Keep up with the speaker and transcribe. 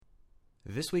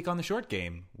This week on the short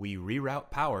game, we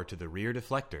reroute power to the rear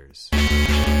deflectors.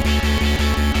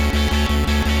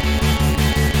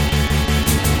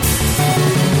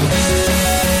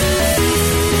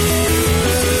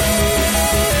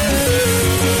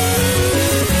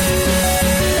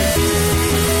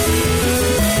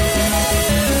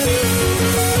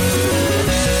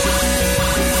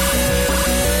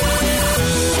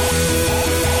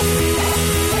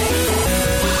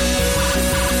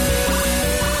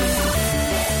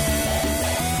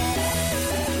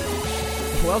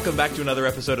 Welcome back to another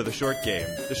episode of The Short Game.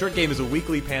 The Short Game is a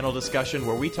weekly panel discussion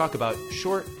where we talk about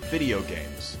short video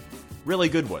games. Really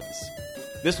good ones.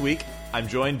 This week, I'm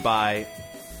joined by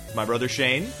my brother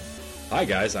Shane. Hi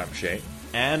guys, I'm Shane.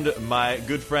 And my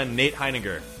good friend Nate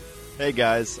Heiniger. Hey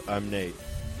guys, I'm Nate.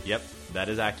 Yep, that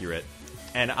is accurate.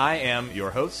 And I am your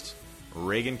host,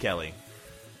 Reagan Kelly.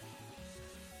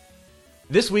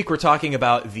 This week we're talking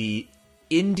about the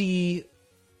indie...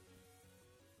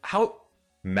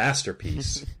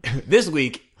 Masterpiece. This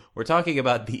week, we're talking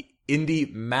about the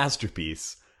indie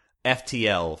masterpiece,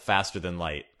 FTL, Faster Than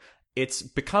Light. It's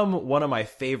become one of my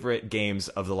favorite games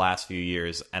of the last few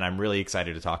years, and I'm really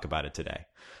excited to talk about it today.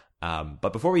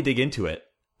 But before we dig into it,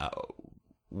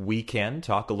 we can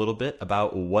talk a little bit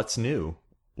about what's new.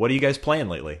 What are you guys playing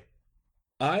lately?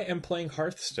 I am playing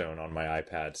Hearthstone on my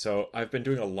iPad, so I've been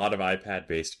doing a lot of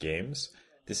iPad-based games.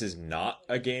 This is not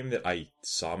a game that I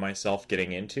saw myself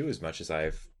getting into as much as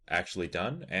I've actually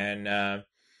done, and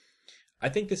I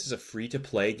think this is a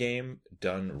free-to-play game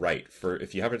done right. For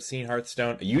if you haven't seen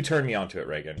Hearthstone, you turned me onto it,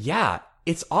 Reagan. Yeah,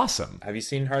 it's awesome. Have you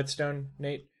seen Hearthstone,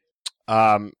 Nate?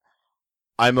 I'm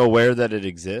aware that it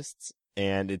exists,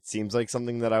 and it seems like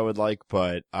something that I would like,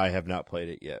 but I have not played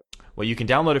it yet. Well, you can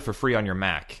download it for free on your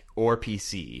Mac or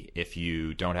PC if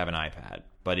you don't have an iPad,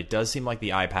 but it does seem like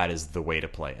the iPad is the way to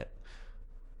play it.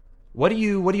 What do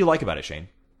you like about it, Shane?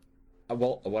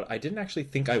 Well, what I didn't actually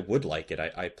think I would like it.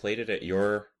 I played it at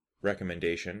your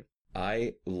recommendation.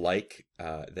 I like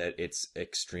that it's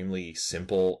extremely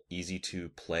simple, easy to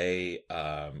play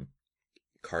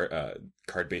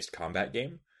card-based combat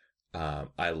game.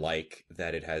 I like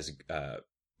that it has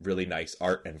really nice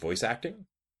art and voice acting.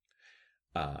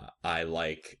 I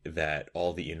like that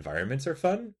all the environments are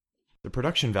fun. The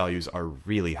production values are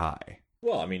really high.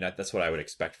 Well, I mean, that's what I would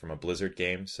expect from a Blizzard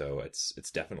game, so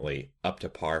it's definitely up to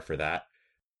par for that.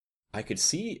 I could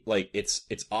see, like, it's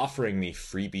offering me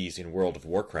freebies in World of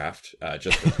Warcraft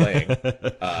just for playing,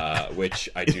 which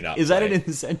I do not Is play. that an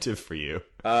incentive for you?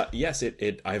 Yes,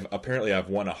 I've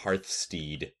won a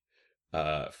Hearthsteed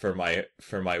for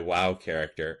my WoW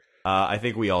character. I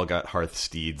think we all got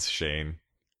Hearthsteeds, Shane.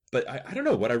 But I don't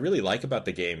know, what I really like about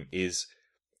the game is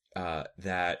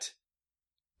that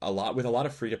with a lot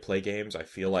of free-to-play games, I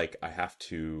feel like I have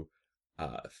to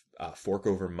fork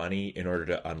over money in order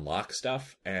to unlock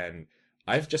stuff, and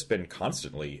I've just been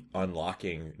constantly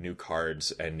unlocking new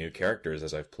cards and new characters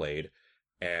as I've played,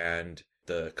 and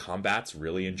the combat's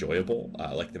really enjoyable.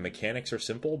 Like, the mechanics are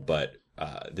simple, but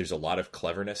there's a lot of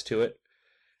cleverness to it.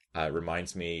 It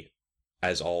reminds me,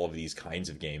 as all of these kinds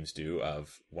of games do,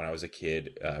 of when I was a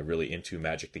kid, really into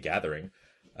Magic the Gathering,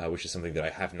 which is something that I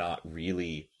have not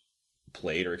really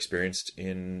played or experienced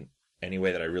in any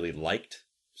way that I really liked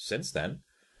since then.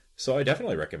 So I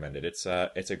definitely recommend it. It's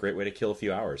a great way to kill a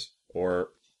few hours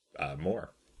or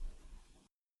more.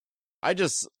 I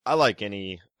like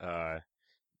any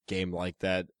game like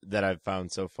that I've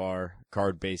found so far,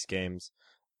 card-based games.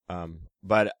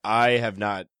 But I have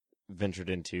not ventured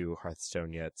into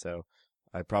Hearthstone yet, so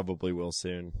I probably will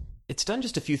soon. It's done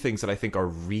just a few things that I think are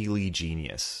really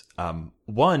genius.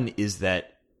 One is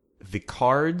that the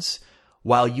cards,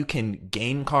 while you can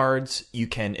gain cards, you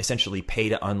can essentially pay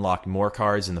to unlock more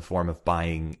cards in the form of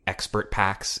buying expert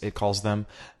packs, it calls them.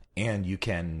 And you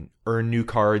can earn new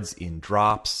cards in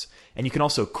drops. And you can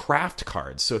also craft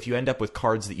cards. So if you end up with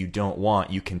cards that you don't want,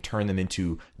 you can turn them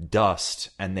into dust.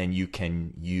 And then you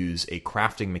can use a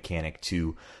crafting mechanic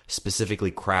to specifically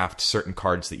craft certain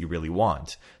cards that you really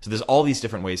want. So there's all these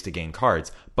different ways to gain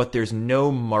cards. But there's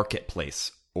no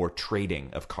marketplace or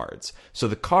trading of cards. So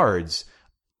the cards,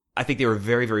 I think they were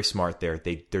very, very smart there.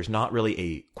 There's not really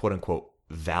a quote-unquote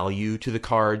value to the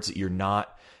cards. You're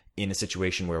not in a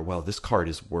situation where, well, this card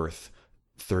is worth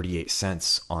 38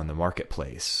 cents on the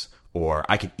marketplace, or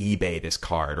I could eBay this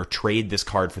card or trade this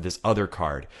card for this other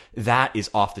card. That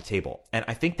is off the table. And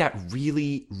I think that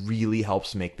really, really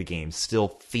helps make the game still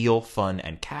feel fun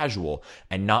and casual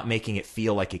and not making it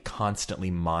feel like a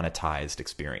constantly monetized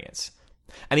experience.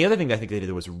 And the other thing that I think they did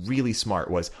that was really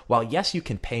smart was, while yes, you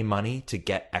can pay money to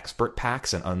get expert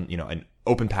packs and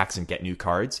open packs and get new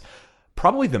cards,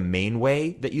 probably the main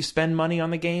way that you spend money on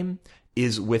the game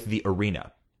is with the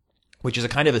arena, which is a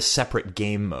kind of a separate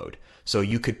game mode. So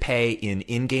you could pay in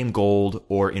in-game gold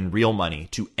or in real money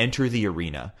to enter the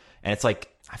arena. And it's like,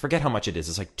 I forget how much it is.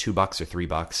 It's like $2 or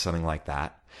 $3, something like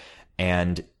that.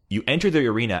 And you enter the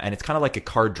arena, and it's kind of like a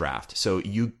card draft. So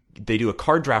they do a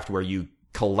card draft where you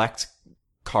collect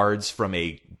cards from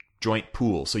a joint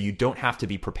pool. So you don't have to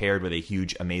be prepared with a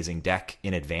huge, amazing deck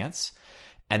in advance.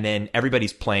 And then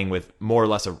everybody's playing with more or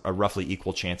less a roughly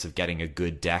equal chance of getting a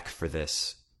good deck for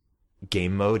this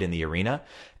game mode in the arena.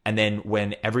 And then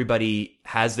when everybody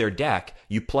has their deck,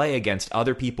 you play against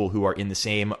other people who are in the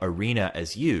same arena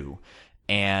as you.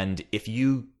 And if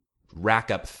you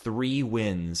rack up 3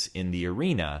 wins in the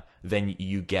arena, then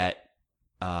you get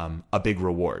a big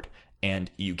reward.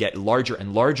 And you get larger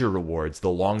and larger rewards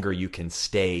the longer you can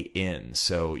stay in.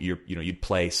 So you'd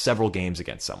play several games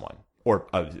against someone, or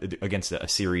against a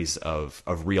series of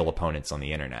real opponents on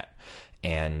the internet.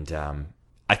 And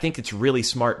I think it's really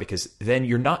smart, because then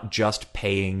you're not just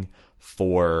paying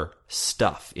for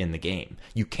stuff in the game.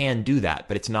 You can do that,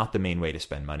 but it's not the main way to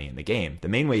spend money in the game. The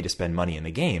main way to spend money in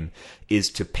the game is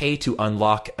to pay to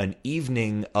unlock an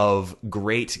evening of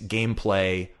great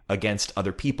gameplay against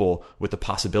other people, with the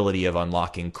possibility of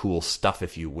unlocking cool stuff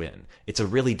if you win. It's a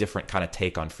really different kind of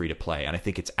take on free-to-play, and I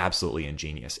think it's absolutely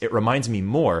ingenious. It reminds me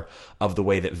more of the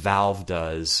way that Valve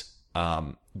does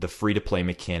the free-to-play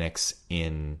mechanics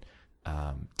in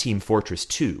Team Fortress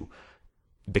 2.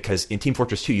 Because in Team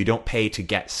Fortress 2, you don't pay to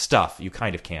get stuff. You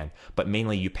kind of can, but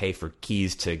mainly you pay for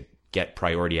keys to get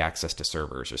priority access to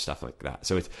servers or stuff like that.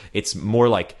 So it's more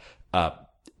like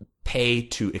pay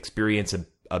to experience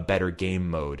a better game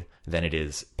mode than it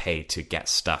is pay to get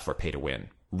stuff or pay to win.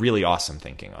 Really awesome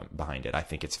thinking behind it. I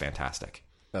think it's fantastic.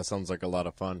 That sounds like a lot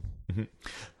of fun. Mm-hmm.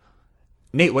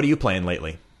 Nate, what are you playing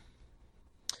lately?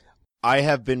 I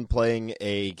have been playing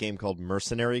a game called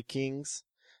Mercenary Kings.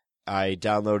 I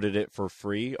downloaded it for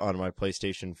free on my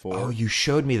PlayStation 4. Oh, you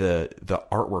showed me the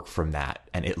artwork from that,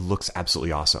 and it looks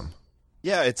absolutely awesome.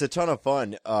 Yeah, it's a ton of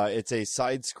fun. It's a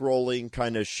side-scrolling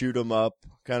kind of shoot 'em up,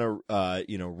 kind of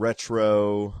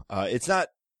retro. It's not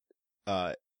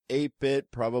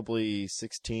 8-bit, probably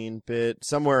 16-bit,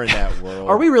 somewhere in that world.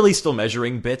 Are we really still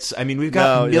measuring bits? I mean, we've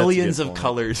got millions of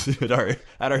colors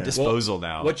at our disposal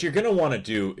now. What you're going to want to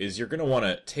do is you're going to want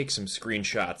to take some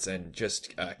screenshots and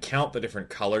just count the different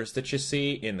colors that you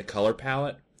see in the color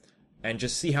palette, and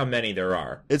just see how many there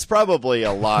are. It's probably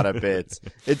a lot of bits.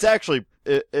 It's actually,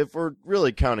 if we're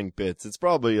really counting bits, it's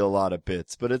probably a lot of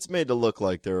bits, but it's made to look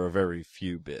like there are very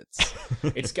few bits.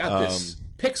 It's got this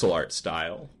pixel art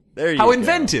style. There you How go.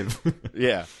 inventive.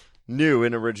 Yeah. New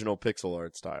and original pixel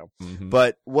art style. Mm-hmm.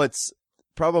 But what's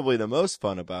probably the most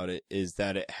fun about it is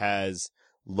that it has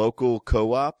local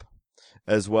co-op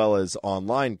as well as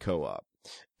online co-op.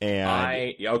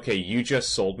 And okay, you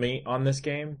just sold me on this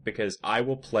game, because I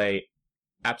will play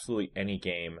absolutely any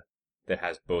game that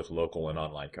has both local and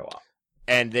online co-op.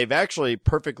 And they've actually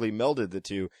perfectly melded the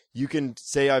two. You can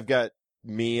say I've got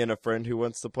me and a friend who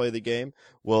wants to play the game.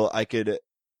 Well, I could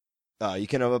you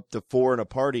can have up to 4 in a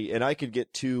party, and I could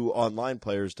get 2 online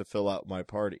players to fill out my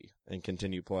party and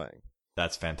continue playing.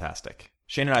 That's fantastic.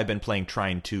 Shane and I have been playing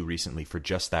Trine 2 recently for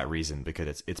just that reason,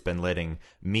 because it's been letting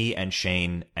me and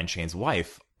Shane's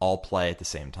wife all play at the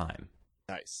same time.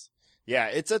 Nice. Yeah,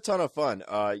 it's a ton of fun.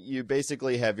 You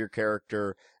basically have your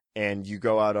character, and you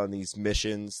go out on these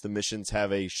missions. The missions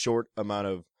have a short amount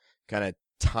of kind of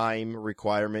time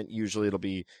requirement. Usually it'll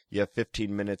be you have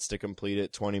 15 minutes to complete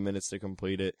it, 20 minutes to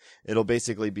complete it. It'll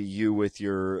basically be you with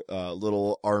your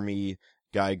little army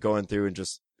guy going through and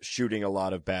just shooting a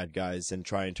lot of bad guys and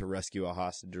trying to rescue a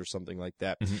hostage or something like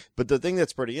that. Mm-hmm. But the thing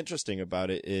that's pretty interesting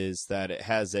about it is that it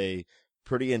has a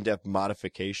pretty in-depth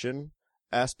modification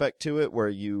aspect to it, where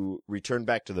you return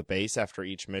back to the base after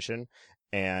each mission,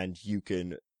 and you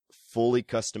can fully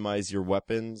customize your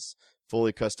weapons,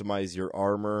 fully customize your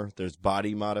armor. There's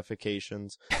body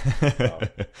modifications.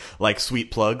 Like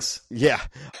sweet plugs? Yeah,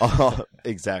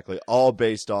 exactly. All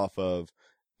based off of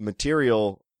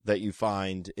material that you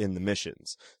find in the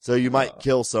missions. So you might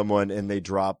kill someone and they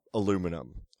drop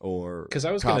aluminum or Because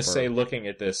I was going to say, looking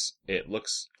at this, it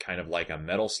looks kind of like a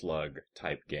Metal Slug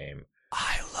type game.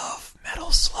 I love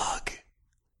Metal Slug.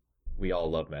 We all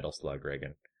love Metal Slug,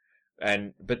 Reagan.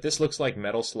 But this looks like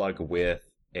Metal Slug with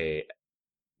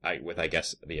I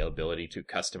guess the ability to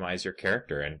customize your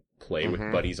character and play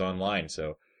with buddies online.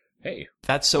 So, hey,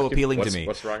 that's so appealing to me.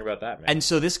 What's wrong about that, man? And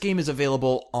so this game is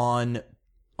available on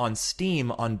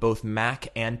Steam on both Mac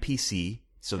and PC.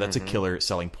 So that's a killer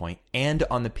selling point, and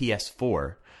on the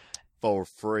PS4 for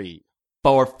free.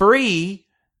 For free.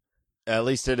 At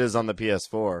least it is on the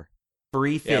PS4.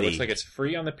 Free Yeah, it fitty. looks like it's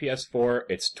free on the PS4.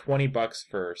 It's $20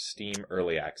 for Steam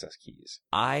early access keys.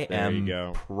 I There you am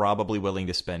go. probably willing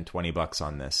to spend $20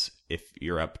 on this if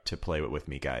you're up to play it with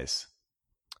me, guys.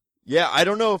 Yeah, I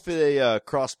don't know if a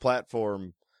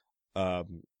cross-platform,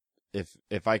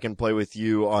 if I can play with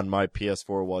you on my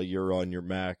PS4 while you're on your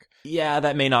Mac. Yeah,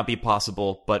 that may not be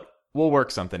possible, but we'll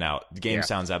work something out. The game Yeah.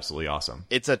 sounds absolutely awesome.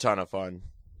 It's a ton of fun.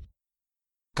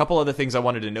 Couple other things I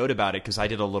wanted to note about it because I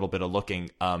did a little bit of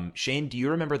looking. Shane, do you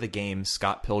remember the game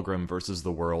Scott Pilgrim versus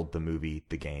the World, the movie,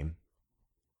 the game?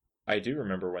 I do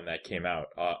remember when that came out,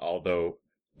 although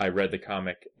I read the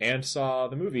comic and saw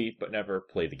the movie, but never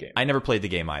played the game. I never played the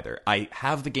game either. I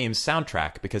have the game's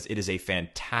soundtrack because it is a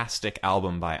fantastic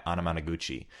album by Anna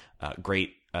Managuchi.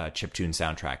 Great chiptune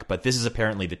soundtrack. But this is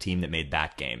apparently the team that made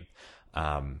that game.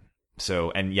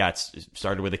 It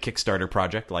started with a Kickstarter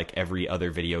project like every other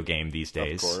video game these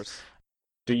days. Of course.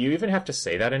 Do you even have to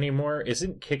say that anymore?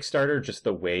 Isn't Kickstarter just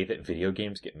the way that video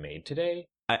games get made today?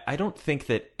 I don't think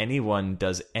that anyone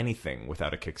does anything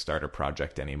without a Kickstarter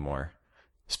project anymore.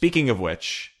 Speaking of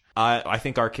which, I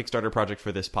think our Kickstarter project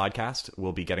for this podcast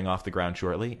will be getting off the ground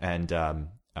shortly, and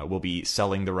we'll be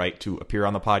selling the right to appear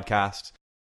on the podcast.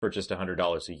 For just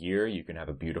 $100 a year, you can have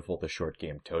a beautiful The Short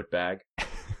Game tote bag.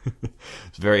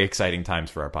 It's very exciting times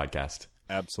for our podcast.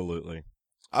 Absolutely.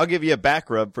 I'll give you a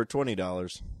back rub for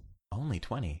 $20. Only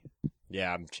 20.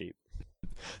 Yeah, I'm cheap.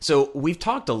 So we've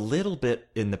talked a little bit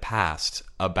in the past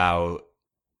about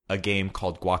a game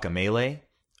called Guacamelee,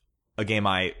 a game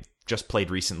I just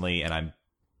played recently, and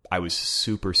I was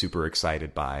super, super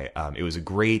excited by. It was a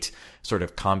great sort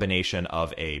of combination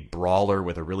of a brawler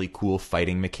with a really cool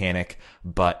fighting mechanic,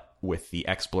 but with the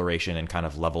exploration and kind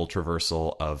of level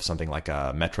traversal of something like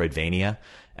a Metroidvania.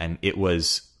 And it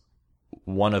was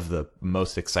one of the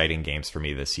most exciting games for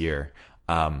me this year.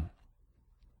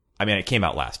 It came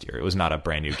out last year. It was not a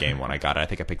brand new game when I got it. I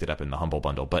think I picked it up in the Humble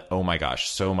Bundle, but oh my gosh,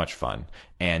 so much fun.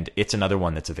 And it's another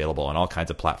one that's available on all kinds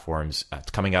of platforms.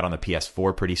 It's coming out on the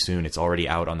PS4 pretty soon. It's already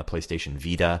out on the PlayStation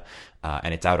Vita,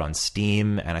 and it's out on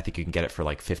Steam, and I think you can get it for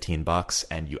like $15,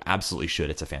 and you absolutely should.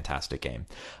 It's a fantastic game.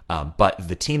 But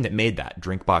the team that made that,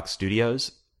 Drinkbox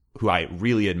Studios, who I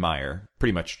really admire,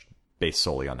 pretty much based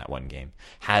solely on that one game,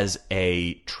 has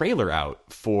a trailer out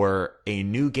for a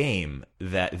new game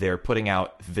that they're putting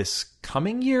out this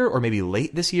coming year or maybe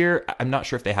late this year. I'm not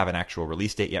sure if they have an actual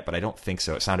release date yet, but I don't think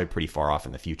so. It sounded pretty far off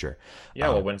in the future. Yeah,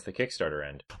 well, when's the Kickstarter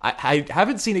end? I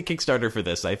haven't seen a Kickstarter for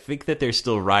this. I think that they're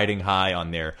still riding high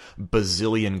on their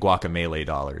bazillion Guacamelee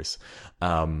dollars.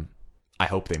 I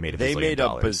hope they made a bazillion They made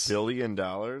dollars. a bazillion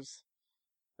dollars?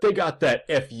 They got that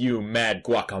FU mad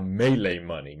guacamole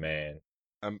money, man.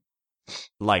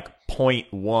 Like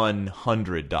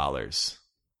 $0.100.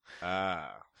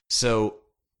 So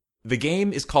the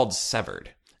game is called Severed,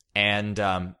 and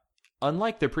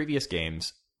unlike their previous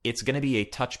games, it's going to be a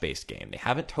touch-based game. They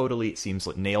haven't totally, it seems,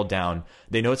 nailed down.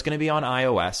 They know it's going to be on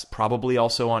iOS, probably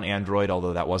also on Android,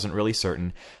 although that wasn't really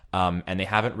certain. And they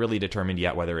haven't really determined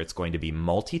yet whether it's going to be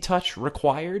multi-touch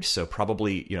required, so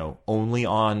probably, only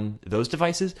on those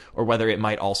devices, or whether it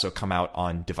might also come out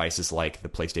on devices like the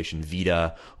PlayStation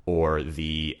Vita or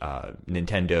the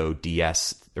Nintendo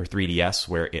DS or 3DS,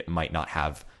 where it might not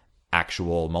have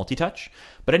actual multi-touch.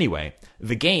 But anyway,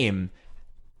 the game,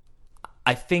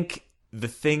 I think the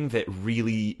thing that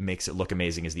really makes it look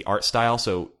amazing is the art style.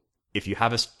 So if you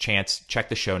have a chance, check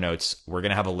the show notes. We're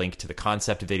going to have a link to the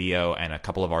concept video and a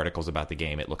couple of articles about the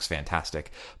game. It looks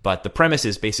fantastic. But the premise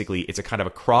is basically it's a kind of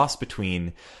a cross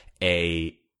between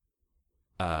a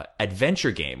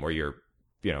adventure game where you're,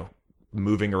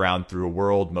 moving around through a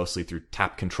world, mostly through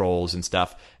tap controls and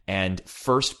stuff, and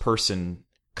first-person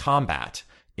combat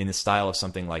in the style of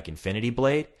something like Infinity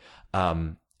Blade.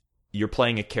 You're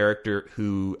playing a character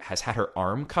who has had her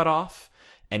arm cut off,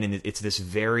 and it's this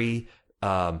very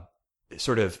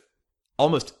sort of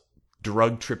almost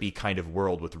drug trippy kind of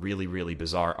world with really, really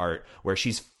bizarre art where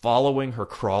she's following her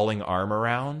crawling arm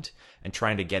around and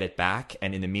trying to get it back.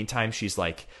 And in the meantime, she's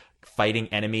like fighting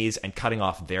enemies and cutting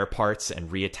off their parts and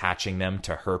reattaching them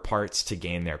to her parts to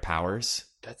gain their powers.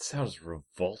 That sounds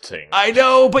revolting. I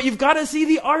know, but you've got to see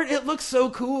the art. It looks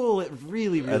so cool. It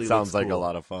really, really That sounds looks like cool. a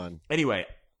lot of fun. Anyway,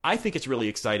 I think it's really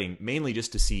exciting, mainly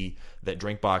just to see that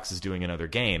Drinkbox is doing another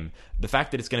game. The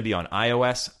fact that it's going to be on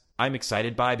iOS, I'm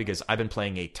excited by because I've been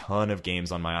playing a ton of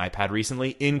games on my iPad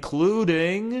recently,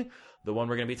 including the one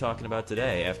we're going to be talking about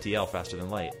today, FTL, Faster Than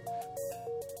Light.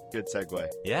 Good segue.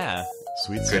 Yeah.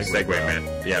 Sweet Good segue, segue, bro.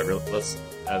 man. Yeah,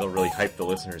 that'll really hype the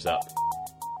listeners up.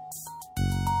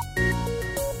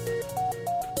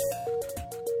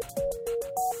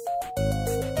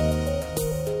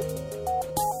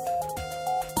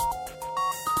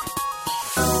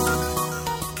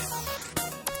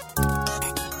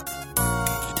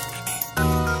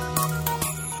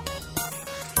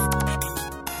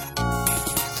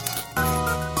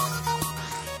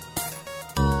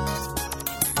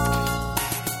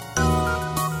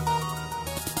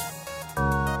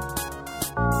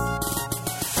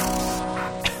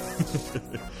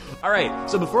 All right,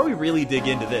 so before we really dig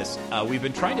into this, we've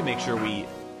been trying to make sure we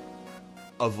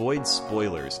avoid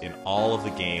spoilers in all of the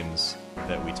games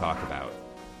that we talk about.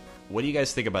 What do you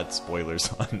guys think about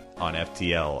spoilers on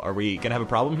FTL? Are we going to have a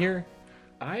problem here?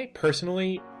 I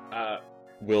personally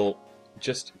will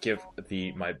just give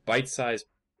my bite-sized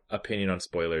opinion on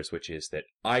spoilers, which is that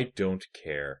I don't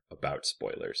care about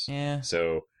spoilers. Yeah.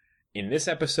 So in this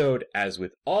episode, as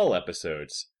with all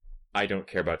episodes, I don't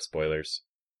care about spoilers.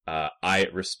 I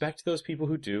respect those people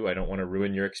who do. I don't want to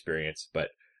ruin your experience, but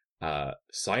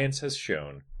science has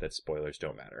shown that spoilers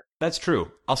don't matter. That's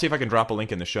true. I'll see if I can drop a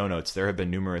link in the show notes. There have been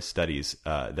numerous studies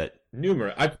that...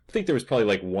 I think there was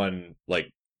probably one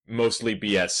mostly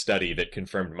BS study that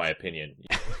confirmed my opinion.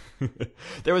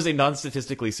 There was a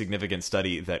non-statistically significant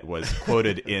study that was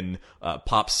quoted in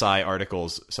Pop Sci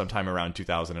articles sometime around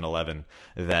 2011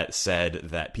 that said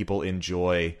that people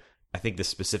enjoy, I think the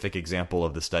specific example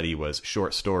of the study was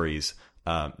short stories.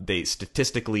 They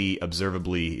statistically,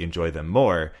 observably enjoy them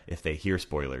more if they hear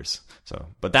spoilers.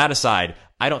 But that aside,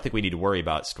 I don't think we need to worry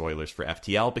about spoilers for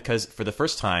FTL because for the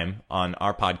first time on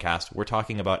our podcast, we're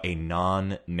talking about a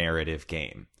non-narrative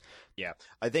game. Yeah,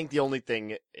 I think the only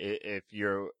thing,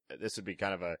 this would be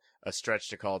kind of a stretch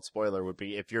to call it spoiler, would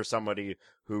be if you're somebody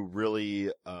who really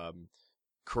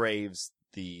craves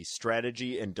the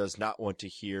strategy and does not want to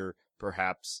hear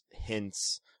perhaps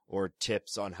hints or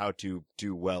tips on how to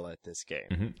do well at this game.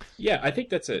 Mm-hmm. Yeah, I think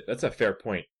that's a fair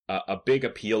point. A big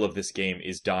appeal of this game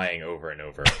is dying over and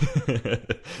over.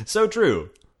 So true.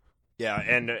 Yeah,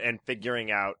 and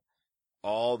figuring out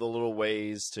all the little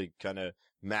ways to kind of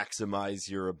maximize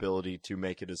your ability to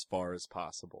make it as far as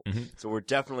possible. Mm-hmm. So we're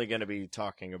definitely going to be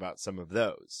talking about some of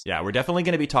those. Yeah, we're definitely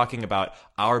going to be talking about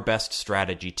our best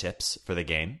strategy tips for the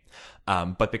game.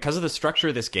 But because of the structure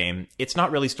of this game, it's not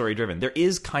really story-driven. There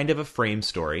is kind of a frame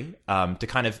story to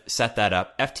kind of set that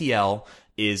up. FTL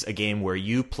is a game where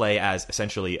you play as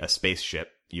essentially a spaceship.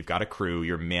 You've got a crew,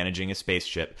 you're managing a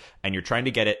spaceship, and you're trying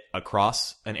to get it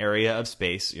across an area of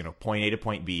space, point A to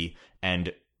point B,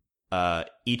 and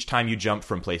each time you jump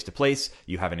from place to place,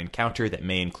 you have an encounter that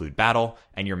may include battle,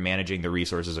 and you're managing the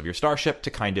resources of your starship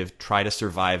to kind of try to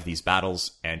survive these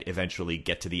battles and eventually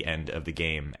get to the end of the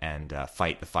game and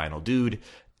fight the final dude,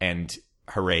 and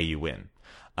hooray, you win.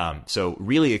 So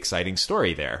really exciting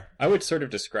story there. I would sort of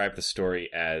describe the story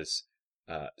as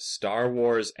Star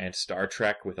Wars and Star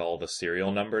Trek with all the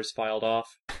serial numbers filed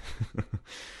off.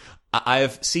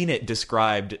 I've seen it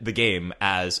described, the game,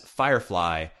 as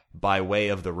Firefly by way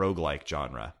of the roguelike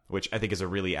genre, which I think is a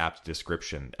really apt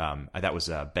description. That was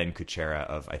Ben Kuchera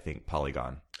of, I think,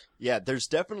 Polygon. Yeah, there's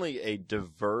definitely a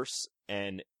diverse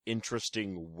and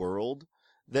interesting world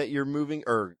that you're moving,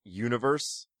 or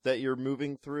universe that you're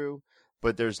moving through,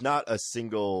 but there's not a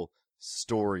single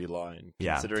storyline,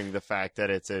 considering the fact that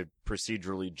it's a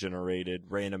procedurally generated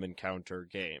random encounter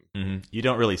game. Mm-hmm. You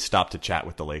don't really stop to chat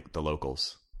with the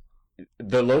locals.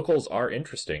 The locals are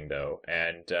interesting, though,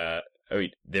 and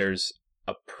there's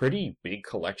a pretty big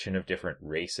collection of different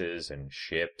races and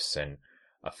ships and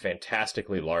a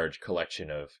fantastically large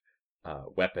collection of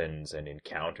weapons and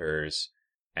encounters.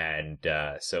 And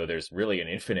so there's really an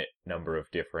infinite number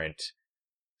of different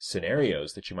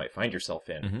scenarios that you might find yourself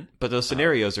in. Mm-hmm. But those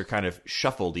scenarios are kind of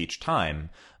shuffled each time.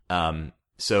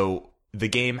 So the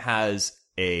game has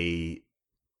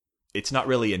it's not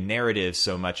really a narrative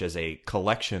so much as a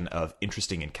collection of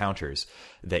interesting encounters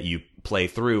that you play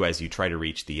through as you try to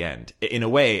reach the end. In a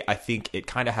way, I think it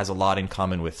kind of has a lot in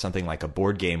common with something like a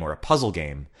board game or a puzzle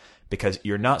game, because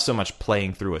you're not so much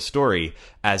playing through a story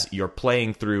as you're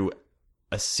playing through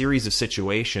a series of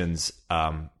situations,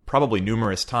 probably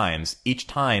numerous times. Each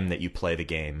time that you play the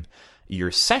game,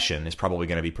 your session is probably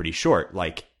going to be pretty short.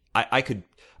 Like, I could...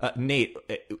 Nate,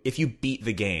 if you beat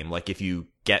the game, like if you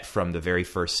get from the very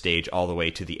first stage all the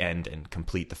way to the end and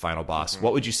complete the final boss,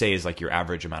 what would you say is like your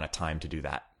average amount of time to do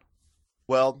that?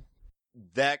 Well,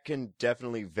 that can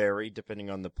definitely vary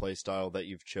depending on the playstyle that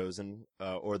you've chosen,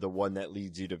 or the one that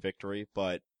leads you to victory.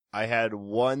 But I had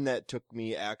one that took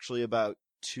me actually about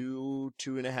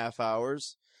 2.5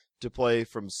 hours to play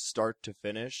from start to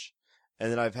finish.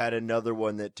 And then I've had another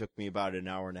one that took me about an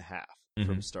hour and a half.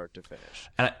 From start to finish.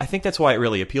 And I think that's why it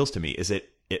really appeals to me, is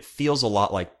it feels a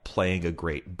lot like playing a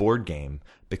great board game,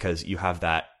 because you have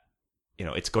that,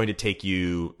 it's going to take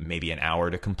you maybe an hour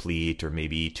to complete, or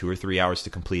maybe 2 or 3 hours to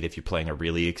complete if you're playing a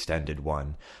really extended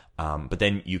one. But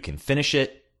then you can finish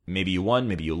it. Maybe you won,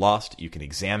 maybe you lost. You can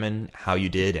examine how you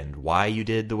did and why you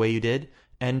did the way you did,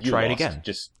 and try it again.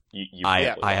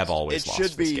 I have always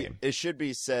lost this game. It should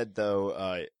be said,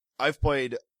 though, I've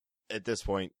played, at this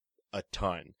point, a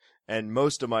ton. And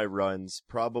most of my runs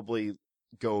probably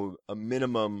go a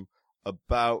minimum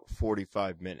about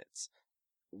 45 minutes.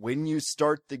 When you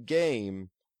start the game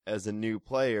as a new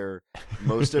player,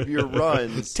 most of your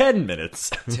runs 10 minutes.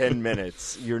 10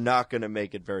 minutes. You're not going to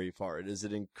make it very far. It is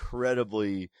an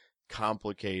incredibly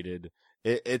complicated.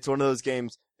 It's one of those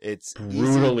games. It's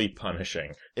brutally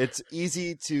punishing. It's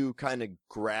easy to kind of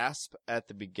grasp at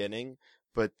the beginning,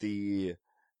 but the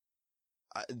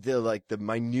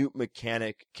minute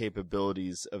mechanic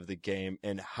capabilities of the game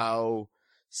and how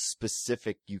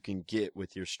specific you can get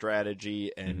with your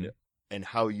strategy and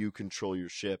how you control your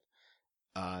ship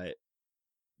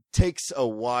takes a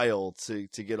while to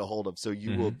get a hold of, so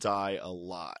you will die a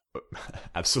lot.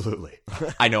 Absolutely.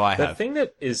 I know I have. The thing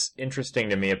that is interesting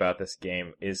to me about this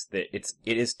game is that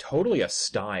it is totally a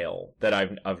style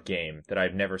of game that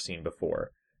I've never seen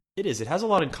before. It is. It has a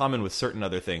lot in common with certain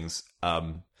other things.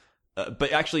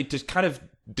 But actually, to kind of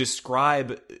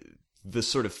describe the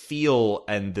sort of feel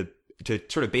and to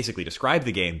sort of basically describe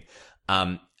the game,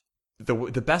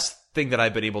 the best thing that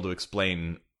I've been able to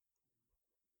explain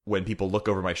when people look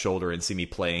over my shoulder and see me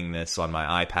playing this on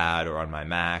my iPad or on my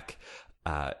Mac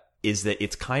is that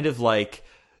it's kind of like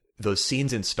those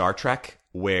scenes in Star Trek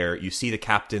where you see the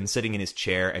captain sitting in his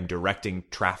chair and directing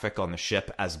traffic on the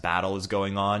ship as battle is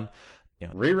going on. You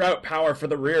know, reroute power from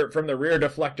the rear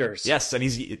deflectors. Yes, and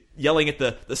he's yelling at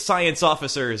the science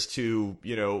officers to,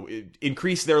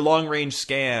 increase their long-range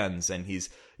scans, and he's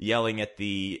yelling at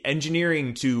the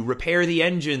engineering to repair the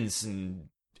engines and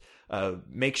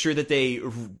make sure that they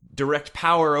direct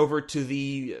power over to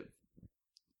the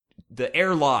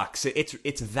airlocks.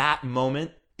 It's that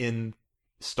moment in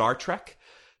Star Trek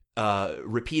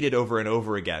repeated over and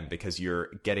over again, because you're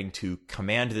getting to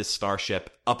command this starship,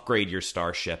 upgrade your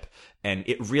starship, and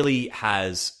it really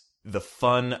has the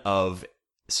fun of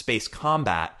space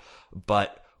combat,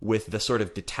 but with the sort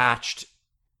of detached.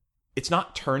 It's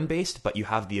not turn-based, but you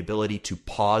have the ability to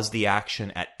pause the action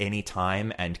at any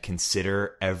time and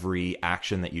consider every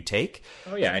action that you take.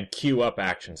 Oh yeah, and queue up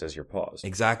actions as you're paused.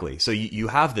 Exactly. So you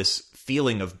have this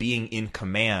feeling of being in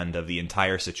command of the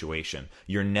entire situation.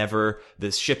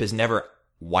 The ship is never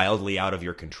wildly out of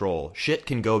your control. Shit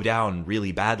can go down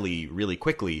really badly, really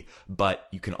quickly, but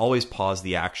you can always pause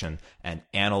the action and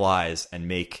analyze and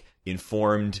make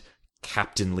informed,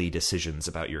 captainly decisions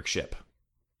about your ship.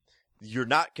 You're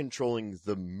not controlling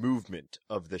the movement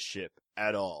of the ship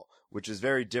at all, which is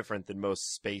very different than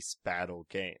most space battle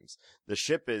games. The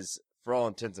ship is, for all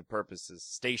intents and purposes,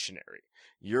 stationary.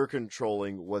 You're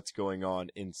controlling what's going on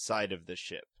inside of the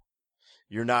ship.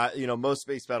 You're not, most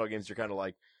space battle games, you're kind of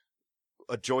like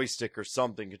a joystick or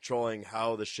something controlling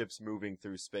how the ship's moving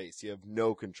through space. You have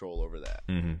no control over that.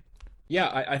 Mm-hmm.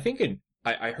 Yeah, I think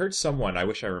I heard someone, I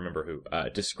wish I remember who,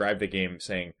 describe the game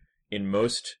saying, in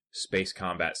most space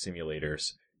combat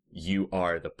simulators, you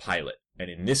are the pilot, and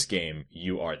in this game,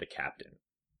 you are the captain.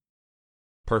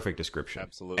 Perfect description.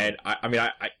 Absolutely. And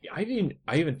I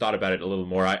even thought about it a little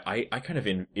more. I kind of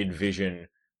envision,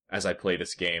 as I play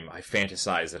this game, I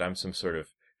fantasize that I'm some sort of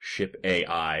ship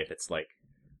AI that's like,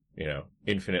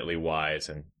 infinitely wise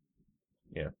and,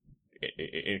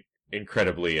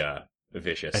 incredibly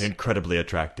vicious. And incredibly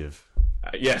attractive.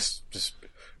 Yes, just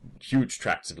huge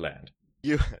tracts of land.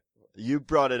 You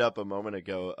brought it up a moment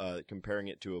ago, comparing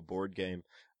it to a board game.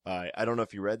 I don't know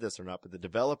if you read this or not, but the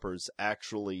developers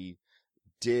actually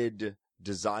did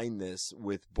design this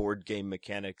with board game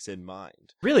mechanics in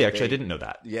mind. Really? Actually, I didn't know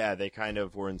that. Yeah, they kind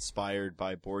of were inspired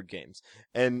by board games.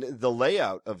 And the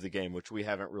layout of the game, which we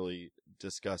haven't really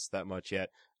discussed that much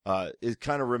yet, is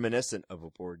kind of reminiscent of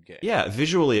a board game. Yeah,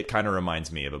 visually it kind of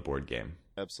reminds me of a board game.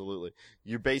 Absolutely.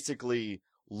 You're basically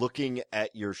looking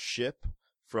at your ship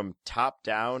from top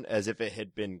down as if it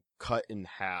had been cut in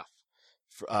half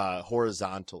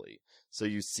horizontally. So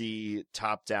you see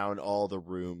top down all the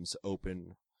rooms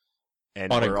open.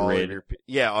 And on a grid.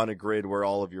 On a grid where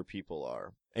all of your people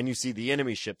are. And you see the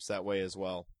enemy ships that way as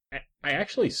well. I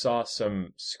actually saw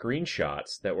some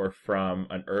screenshots that were from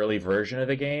an early version of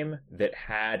the game that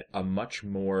had a much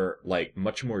more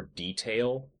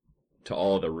detail to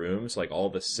all of the rooms. Like, all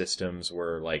the systems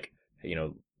were like,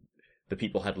 the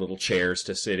people had little chairs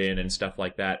to sit in and stuff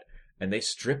like that. And they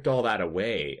stripped all that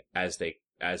away as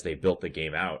they built the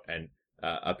game out. And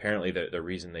apparently the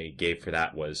reason they gave for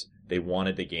that was they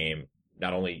wanted the game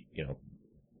not only,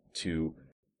 to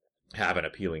have an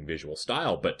appealing visual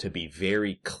style, but to be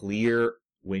very clear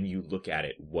when you look at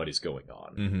it what is going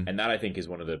on. Mm-hmm. And that, I think, is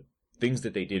one of the things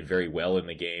that they did very well in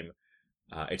the game.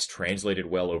 It's translated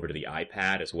well over to the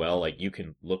iPad as well. Like, you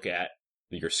can look at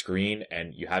your screen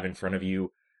and you have in front of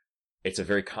you, it's a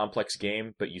very complex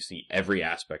game, but you see every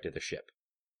aspect of the ship.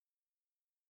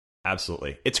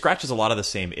 Absolutely. It scratches a lot of the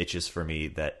same itches for me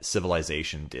that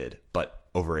Civilization did, but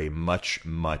over a much,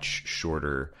 much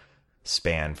shorter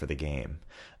span for the game.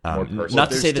 More personal. Not to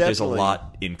There's say that there's a definitely-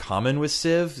 lot in common with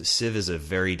Civ. Civ is a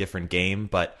very different game,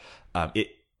 but it,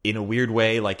 in a weird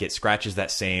way, like it scratches that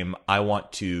same, I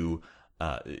want to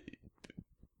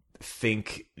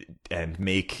think and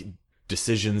make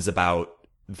decisions about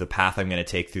the path I'm going to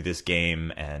take through this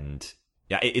game. And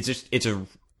yeah,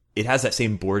 it has that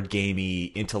same board gamey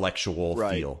intellectual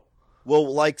Right. feel.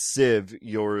 Well, like Civ,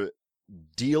 you're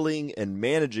dealing and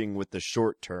managing with the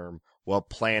short term while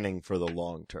planning for the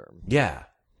long term. Yeah.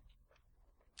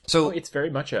 So So it's very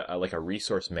much a like a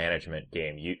resource management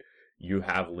game. You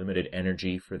have limited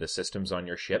energy for the systems on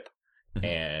your ship, Mhm.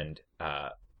 and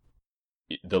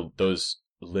those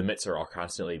limits are all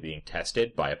constantly being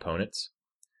tested by opponents.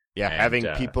 Yeah, And, having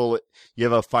people, you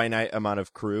have a finite amount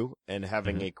of crew, and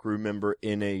having Mhm. a crew member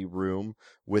in a room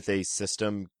with a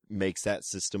system makes that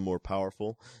system more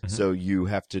powerful. Mhm. So you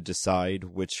have to decide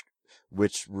which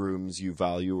rooms you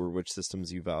value or which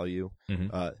systems you value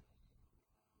Mhm.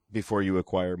 Before you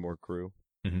acquire more crew.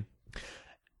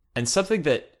 And something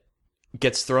that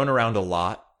gets thrown around a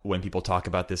lot when people talk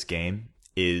about this game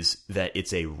is that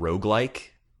it's a roguelike.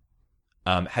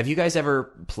 Have you guys ever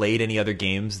played any other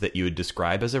games that you would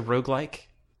describe as a roguelike?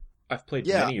 I've played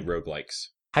Yeah. many roguelikes.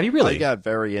 Have you really? I got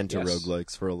very into Yes.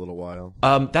 roguelikes for a little while.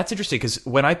 That's interesting because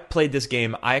when I played this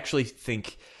game, I actually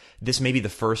think this may be the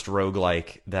first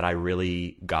roguelike that I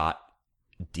really got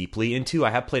deeply into. I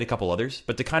have played a couple others,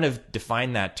 but to kind of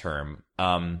define that term,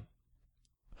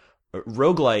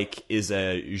 roguelike is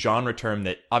a genre term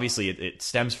that obviously it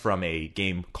stems from a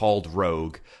game called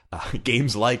Rogue,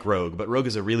 games like Rogue, but Rogue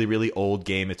is a really, really old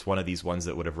game. It's one of these ones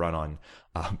that would have run on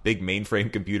big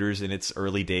mainframe computers in its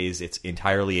early days. It's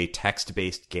entirely a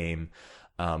text-based game,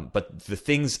 but the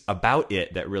things about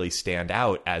it that really stand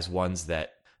out as ones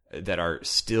that are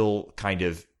still kind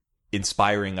of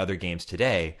inspiring other games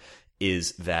today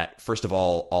is that, first of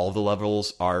all the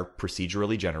levels are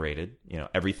procedurally generated. You know,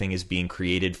 everything is being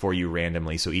created for you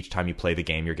randomly, so each time you play the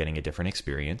game, you're getting a different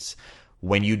experience.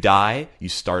 When you die, you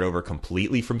start over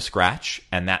completely from scratch,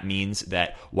 and that means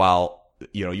that while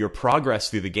your progress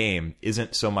through the game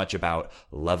isn't so much about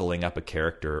leveling up a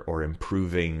character or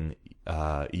improving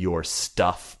your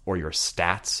stuff or your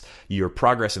stats, your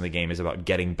progress in the game is about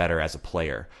getting better as a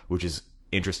player, which is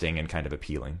interesting and kind of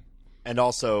appealing. And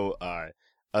also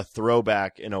a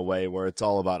throwback in a way where it's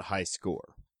all about high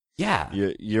score. Yeah.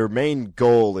 Your main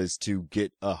goal is to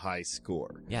get a high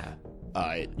score. Yeah.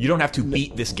 Uh, You don't have to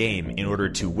beat this game in order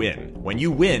to win. When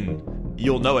you win,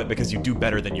 you'll know it because you do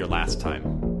better than your last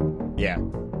time. yeah.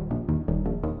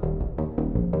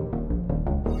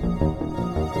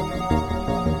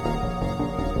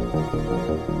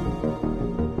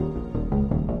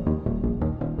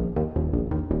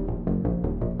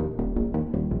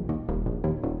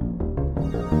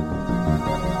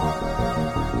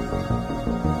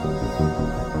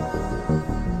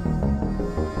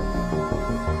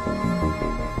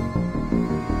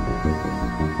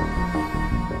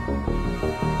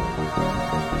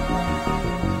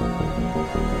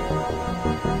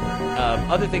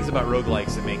 Other things about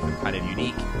roguelikes that make them kind of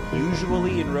unique.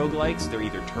 Usually in roguelikes, they're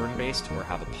either turn-based or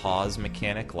have a pause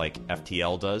mechanic like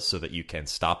FTL does, so that you can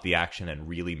stop the action and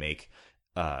really make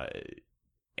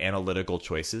analytical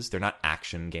choices. They're not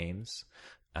action games.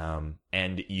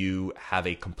 And you have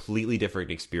a completely different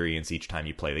experience each time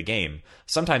you play the game.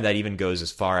 Sometimes that even goes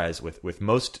as far as with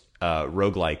most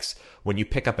roguelikes, when you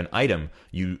pick up an item,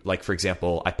 like, for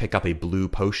example, I pick up a blue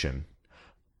potion.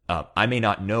 I may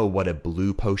not know what a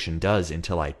blue potion does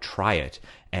until I try it.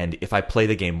 And if I play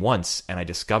the game once and I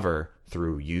discover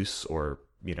through use or,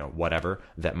 whatever,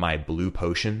 that my blue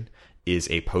potion is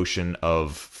a potion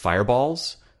of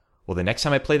fireballs, well, the next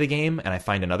time I play the game and I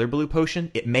find another blue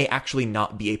potion, it may actually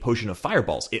not be a potion of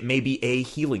fireballs. It may be a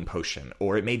healing potion,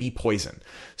 or it may be poison.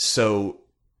 So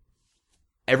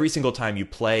every single time you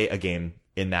play a game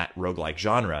in that roguelike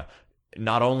genre,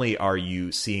 not only are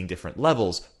you seeing different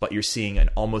levels, but you're seeing an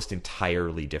almost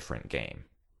entirely different game.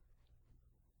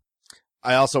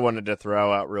 I also wanted to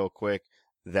throw out real quick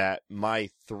that my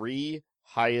 3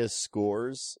 highest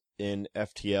scores in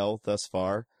FTL thus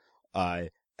far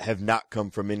have not come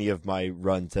from any of my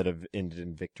runs that have ended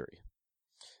in victory.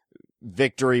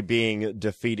 Victory being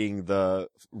defeating the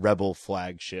Rebel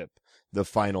flagship, the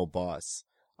final boss.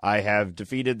 I have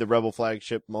defeated the Rebel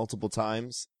flagship multiple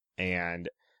times, and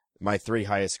my 3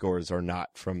 highest scores are not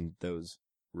from those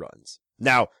runs.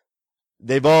 Now,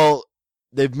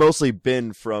 they've mostly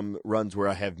been from runs where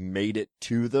I have made it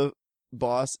to the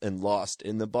boss and lost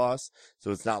in the boss,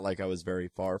 so it's not like I was very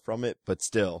far from it, but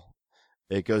still,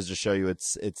 it goes to show you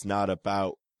it's not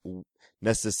about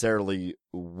necessarily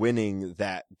winning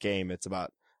that game. It's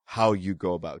about how you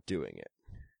go about doing it.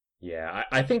 Yeah,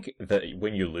 I think that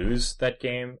when you lose that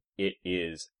game, it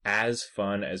is as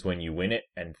fun as when you win it,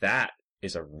 and that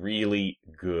is a really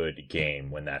good game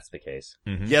when that's the case.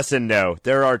 Mm-hmm. Yes and no.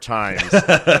 There are times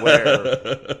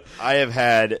where I have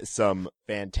had some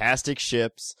fantastic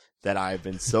ships that I've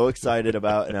been so excited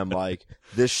about, and I'm like,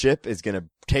 this ship is going to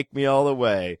take me all the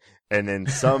way. And then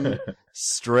some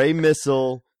stray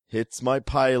missile hits my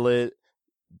pilot,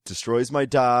 destroys my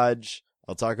Dodge.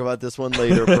 I'll talk about this one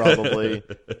later, probably.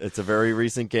 It's a very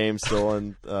recent game, still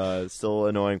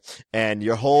annoying. And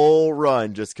your whole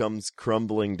run just comes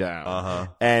crumbling down. Uh-huh.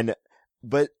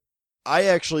 But I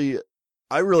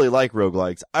really like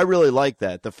roguelikes. I really like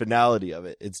that, the finality of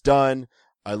it. It's done.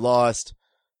 I lost.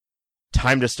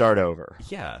 Time to start over.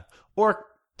 Yeah. Or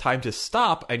time to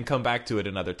stop and come back to it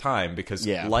another time, because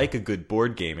like a good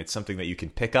board game, it's something that you can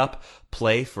pick up,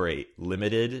 play for a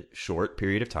limited, short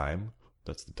period of time.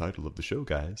 That's the title of the show,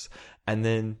 guys. And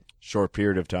then... Short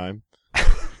period of time.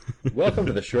 Welcome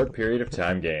to the short period of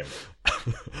time game.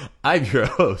 I'm your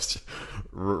host.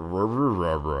 What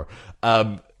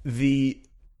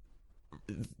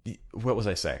was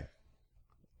I saying?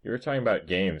 You were talking about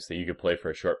games that you could play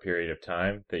for a short period of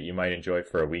time that you might enjoy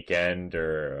for a weekend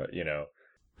or,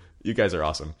 You guys are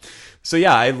awesome. So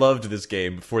yeah, I loved this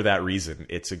game for that reason.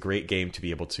 It's a great game to be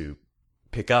able to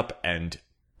pick up and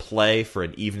play for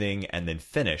an evening and then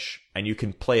finish. And you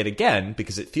can play it again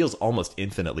because it feels almost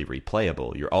infinitely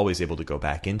replayable. You're always able to go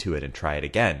back into it and try it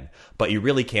again. But you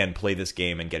really can play this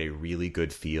game and get a really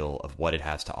good feel of what it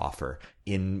has to offer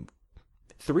in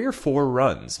 3 or 4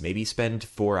 runs. Maybe spend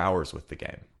 4 hours with the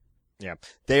game. Yeah.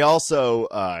 They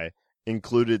also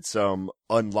included some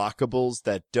unlockables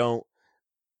that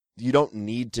you don't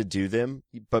need to do them,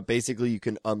 but basically you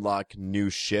can unlock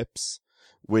new ships,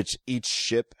 which each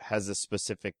ship has a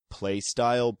specific play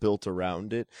style built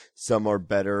around it. Some are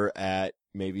better at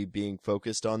maybe being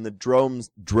focused on the drone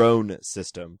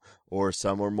system, or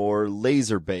some are more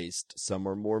laser based, some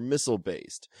are more missile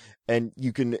based, and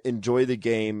you can enjoy the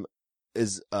game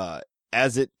as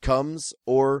it comes,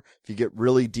 or if you get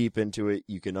really deep into it,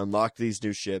 you can unlock these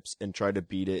new ships and try to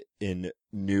beat it in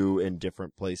new and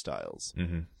different play styles.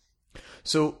 Mm-hmm.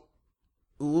 So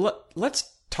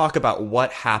let's talk about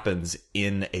what happens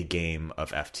in a game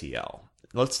of FTL.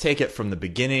 Let's take it from the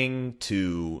beginning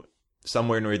to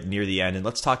somewhere near the end, and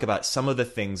let's talk about some of the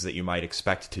things that you might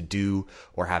expect to do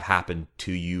or have happen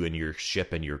to you and your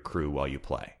ship and your crew while you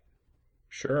play.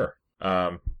 Sure.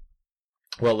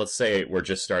 Well, let's say we're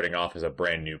just starting off as a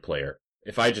brand new player.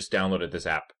 If I just downloaded this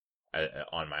app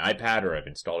on my iPad, or I've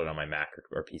installed it on my Mac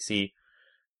or PC,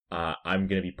 I'm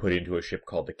going to be put into a ship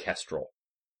called the Kestrel.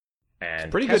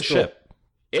 And pretty good ship.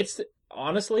 It's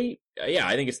honestly,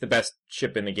 I think it's the best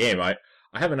ship in the game. I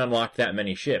haven't unlocked that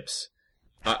many ships.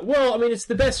 Well, I mean, it's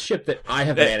the best ship that I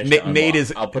have managed to unlock.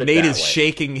 Nate is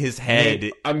shaking his head.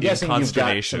 Nate, I'm guessing you've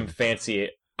got some fancy.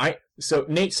 So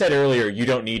Nate said earlier, you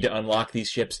don't need to unlock these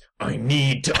ships. I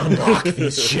need to unlock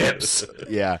these ships.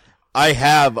 Yeah. I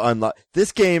have unlocked.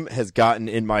 This game has gotten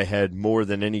in my head more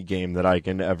than any game that I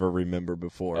can ever remember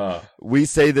before. We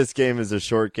say this game is a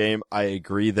short game. I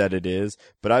agree that it is,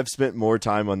 but I've spent more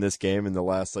time on this game in the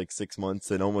last 6 months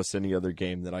than almost any other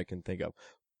game that I can think of.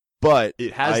 But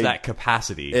it has that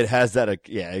capacity. It has that.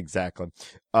 Yeah, exactly.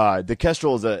 The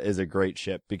Kestrel is a great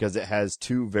ship because it has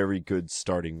 2 very good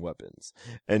starting weapons,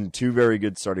 and 2 very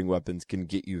good starting weapons can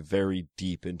get you very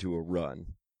deep into a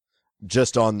run.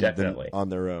 Just on their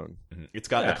own. Mm-hmm. It's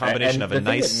got a combination of a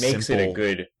nice, simple... makes simple...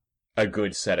 it a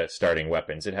good set of starting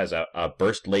weapons. It has a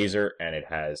burst laser, and it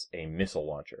has a missile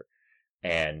launcher.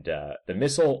 And the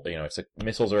missile,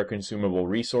 missiles are a consumable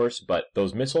resource, but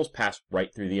those missiles pass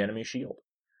right through the enemy shield.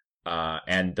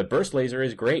 And the burst laser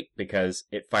is great because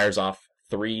it fires off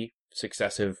 3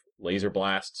 successive laser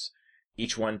blasts.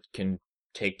 Each one can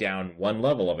take down 1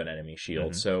 level of an enemy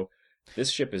shield. Mm-hmm. So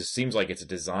this ship seems like it's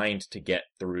designed to get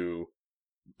through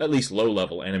at least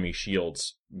low-level enemy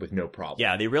shields with no problem.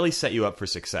 Yeah, they really set you up for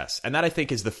success. And that, I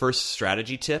think, is the first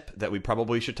strategy tip that we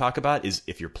probably should talk about, is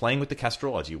if you're playing with the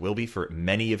Kestrel, as you will be for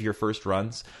many of your first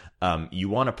runs, you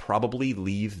want to probably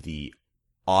leave the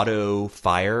auto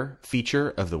fire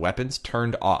feature of the weapons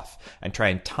turned off and try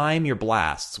and time your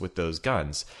blasts with those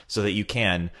guns so that you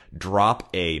can drop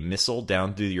a missile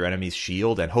down through your enemy's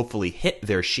shield and hopefully hit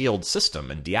their shield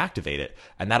system and deactivate it.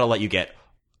 And that'll let you get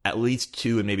at least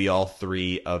 2 and maybe all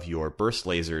 3 of your burst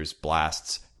lasers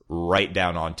blasts right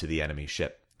down onto the enemy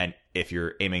ship. And if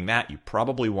you're aiming that, you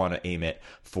probably want to aim it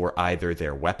for either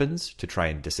their weapons to try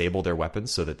and disable their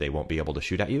weapons so that they won't be able to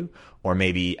shoot at you, or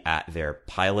maybe at their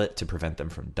pilot to prevent them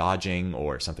from dodging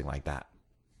or something like that.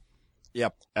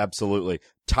 Yep, absolutely.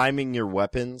 Timing your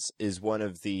weapons is one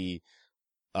of the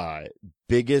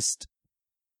biggest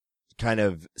kind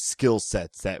of skill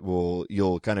sets that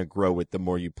you'll kind of grow with the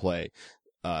more you play.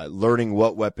 Learning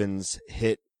what weapons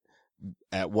hit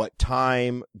at what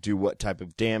time, do what type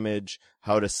of damage,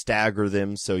 how to stagger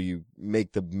them so you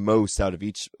make the most out of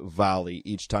each volley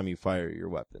each time you fire your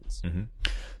weapons. Mm-hmm.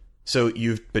 So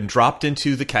you've been dropped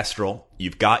into the Kestrel,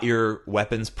 you've got your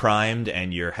weapons primed,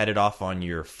 and you're headed off on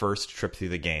your first trip through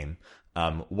the game.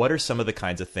 What are some of the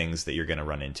kinds of things that you're going to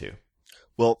run into?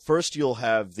 Well, first you'll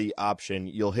have the option,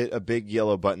 you'll hit a big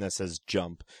yellow button that says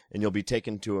jump, and you'll be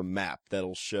taken to a map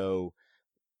that'll show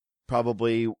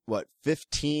probably,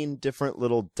 15 different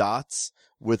little dots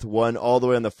with one all the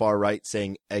way on the far right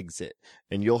saying exit.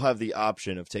 And you'll have the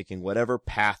option of taking whatever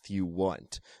path you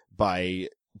want by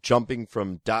jumping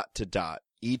from dot to dot,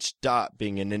 each dot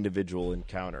being an individual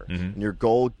encounter. Mm-hmm. And your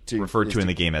goal referred to in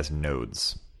the game as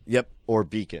nodes. Yep, or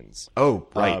beacons. Oh,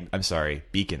 right. I'm sorry.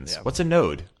 Beacons. Yeah. What's a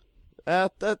node?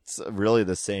 That's really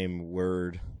the same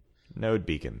word. Node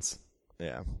beacons.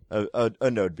 Yeah, a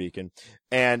node beacon.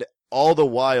 And all the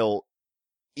while,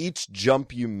 each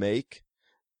jump you make,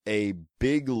 a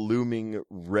big looming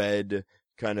red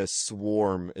kind of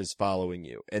swarm is following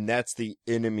you. And that's the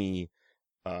enemy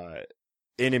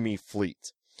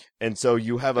fleet. And so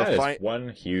you have one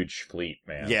huge fleet,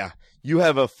 man. Yeah, you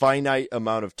have a finite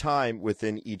amount of time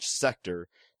within each sector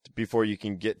before you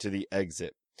can get to the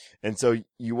exit. And so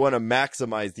you want to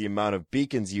maximize the amount of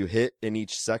beacons you hit in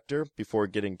each sector before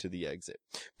getting to the exit.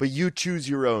 But you choose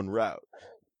your own route.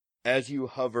 As you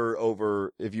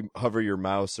if you hover your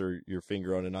mouse or your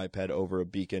finger on an iPad over a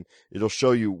beacon, it'll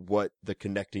show you what the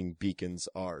connecting beacons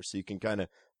are. So you can kind of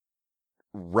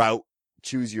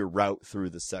choose your route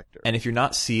through the sector. And if you're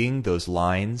not seeing those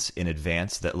lines in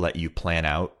advance that let you plan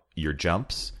out your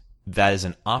jumps, that is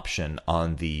an option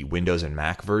on the Windows and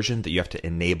Mac version that you have to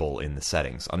enable in the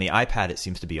settings. On the iPad, it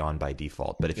seems to be on by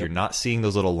default. But if you're not seeing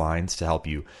those little lines to help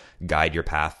you guide your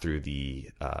path through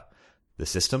the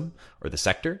system or the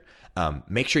sector,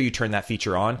 make sure you turn that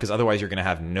feature on, because otherwise you're going to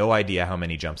have no idea how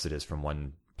many jumps it is from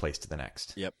one place to the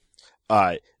next. Yep.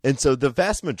 And so the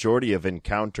vast majority of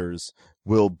encounters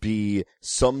will be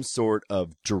some sort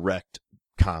of direct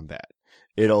combat.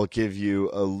 It'll give you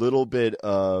a little bit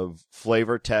of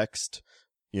flavor text.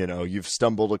 You know, you've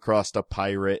stumbled across a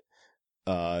pirate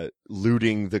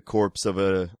looting the corpse of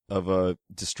a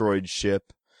destroyed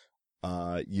ship.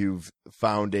 You've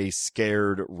found a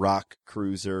scared rock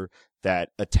cruiser that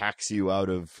attacks you out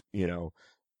of,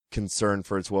 concern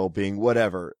for its well-being,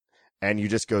 whatever. And you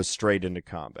just go straight into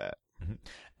combat. Mm-hmm.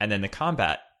 And then the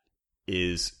combat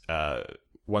is,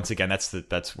 once again,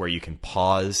 that's where you can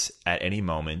pause at any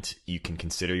moment. You can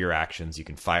consider your actions. You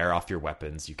can fire off your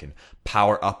weapons. You can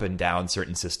power up and down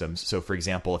certain systems. So, for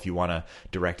example, if you want to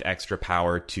direct extra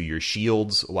power to your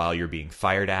shields while you're being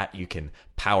fired at, you can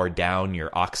power down your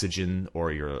oxygen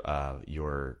or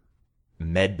your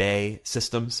med bay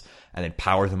systems and then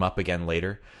power them up again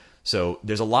later. So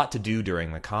there's a lot to do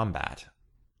during the combat.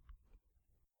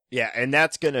 Yeah, and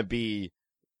that's going to be,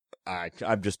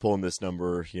 I'm just pulling this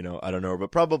number, I don't know, but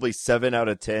probably 7 out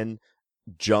of 10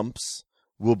 jumps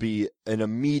will be an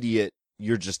immediate,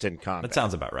 you're just in combat. That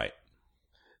sounds about right.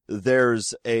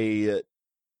 There's a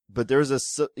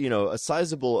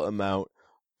sizable amount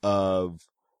of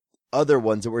other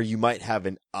ones where you might have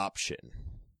an option.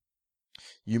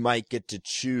 You might get to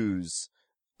choose,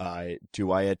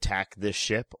 do I attack this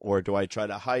ship or do I try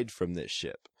to hide from this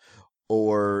ship?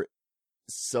 Or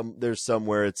there's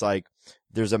somewhere it's like,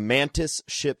 there's a Mantis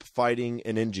ship fighting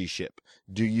an Engi ship.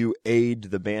 Do you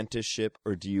aid the Mantis ship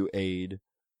or do you aid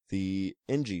the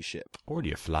Engi ship? Or do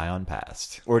you fly on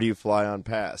past?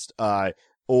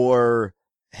 Or,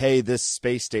 hey, this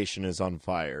space station is on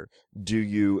fire. Do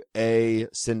you A,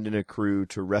 send in a crew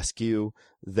to rescue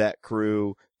that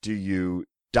crew? Do you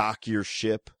dock your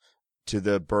ship to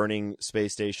the burning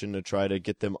space station to try to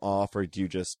get them off? Or do you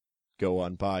just go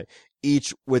on by?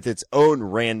 Each with its own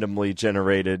randomly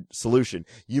generated solution.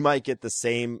 You might get the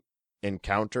same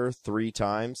encounter 3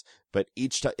 times, but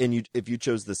each time, if you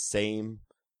chose the same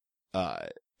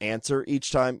answer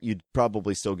each time, you'd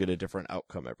probably still get a different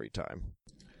outcome every time.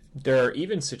 There are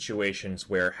even situations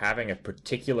where having a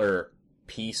particular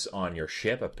piece on your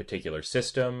ship, a particular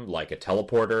system, like a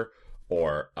teleporter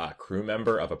or a crew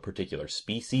member of a particular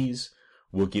species,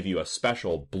 will give you a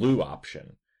special blue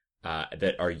option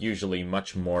that are usually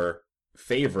much more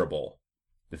favorable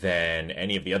than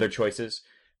any of the other choices.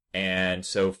 And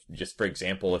so, just for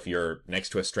example, if you're next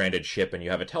to a stranded ship and you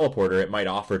have a teleporter, it might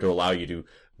offer to allow you to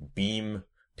beam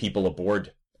people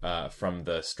aboard from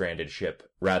the stranded ship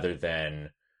rather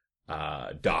than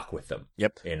dock with them.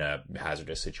 Yep. In a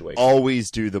hazardous situation. Always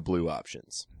do the blue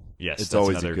options. Yes, It's that's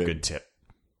always another a good- good tip.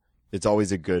 It's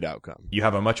always a good outcome. You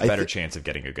have a much better chance of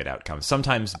getting a good outcome.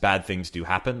 Sometimes bad things do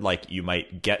happen, like you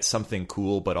might get something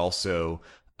cool, but also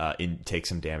take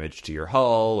some damage to your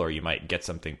hull, or you might get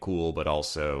something cool, but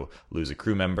also lose a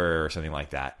crew member or something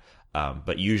like that.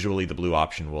 But usually the blue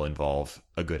option will involve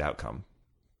a good outcome.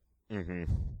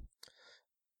 Mm-hmm.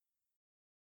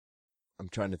 I'm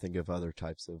trying to think of other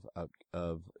types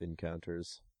of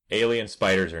encounters. Alien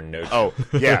spiders are no. Oh,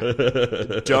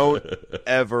 yeah. Don't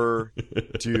ever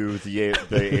do the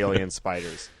alien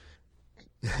spiders.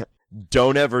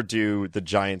 Don't ever do the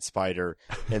giant spider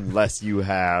unless you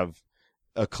have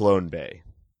a clone bay.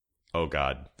 Oh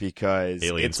God, because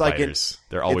alien it's spiders.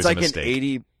 They're always it's like a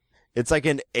mistake. It's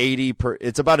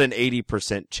about an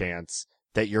 80% chance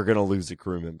that you're going to lose a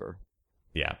crew member.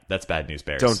 Yeah, that's bad news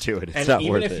bears. Don't do it. It's and not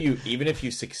even worth if it. even if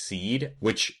you succeed,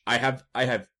 which I have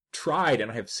tried and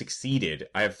I have succeeded,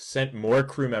 I have sent more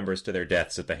crew members to their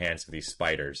deaths at the hands of these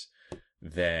spiders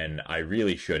than I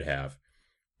really should have.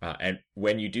 And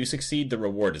when you do succeed, the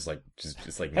reward is like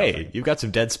just like nothing. Hey, you've got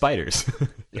some dead spiders.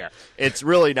 Yeah, it's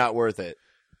really not worth it.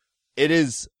 It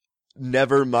is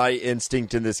never my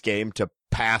instinct in this game to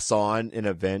pass on an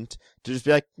event, to just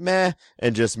be like, meh,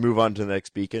 and just move on to the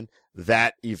next beacon.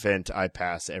 That event I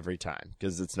pass every time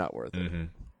because it's not worth it. Mm-hmm.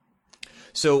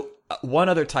 So one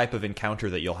other type of encounter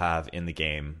that you'll have in the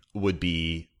game would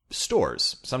be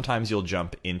stores. Sometimes you'll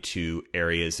jump into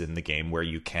areas in the game where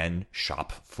you can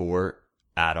shop for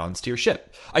add-ons to your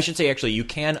ship. I should say, actually, you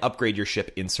can upgrade your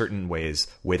ship in certain ways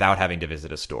without having to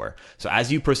visit a store. So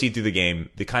as you proceed through the game,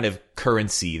 the kind of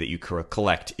currency that you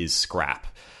collect is scrap.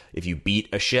 If you beat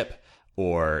a ship,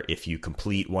 or if you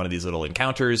complete one of these little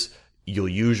encounters, you'll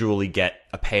usually get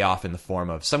a payoff in the form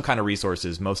of some kind of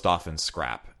resources, most often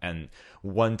scrap. And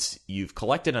once you've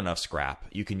collected enough scrap,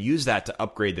 you can use that to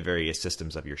upgrade the various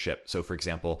systems of your ship. So, for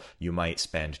example, you might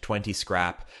spend 20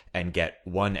 scrap and get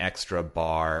one extra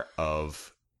bar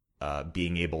of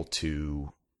being able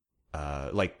to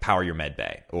power your med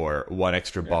bay, or one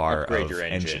extra bar upgrade of your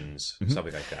engines,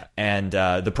 something like that. And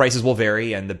the prices will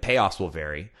vary and the payoffs will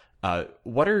vary.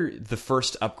 What are the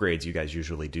first upgrades you guys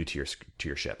usually do to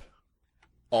your ship?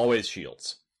 Always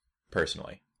shields,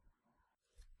 personally.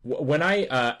 When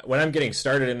I'm getting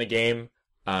started in the game,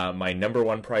 my number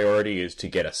one priority is to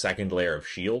get a second layer of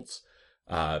shields,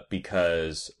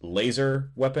 because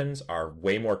laser weapons are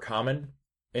way more common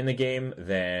in the game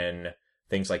than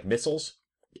things like missiles.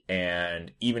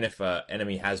 And even if an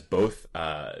enemy has both,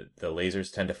 the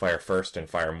lasers tend to fire first and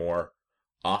fire more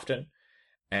often.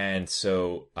 And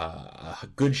so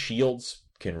good shields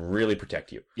can really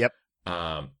protect you. Yep.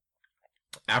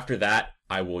 After that,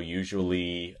 I will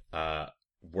usually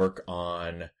work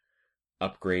on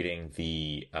upgrading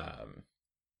the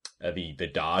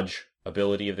dodge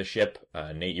ability of the ship.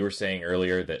 Nate, you were saying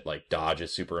earlier that like dodge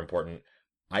is super important.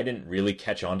 I didn't really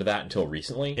catch on to that until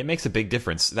recently. It makes a big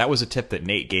difference. That was a tip that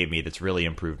Nate gave me that's really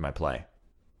improved my play.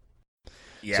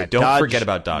 Yeah, so don't forget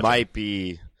about dodging. Might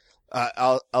be.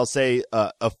 I'll say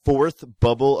a fourth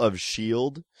bubble of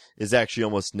shield is actually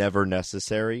almost never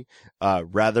necessary.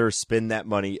 Rather spend that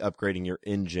money upgrading your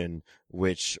engine,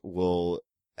 which will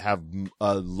have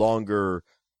a longer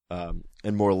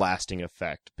and more lasting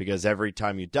effect, because every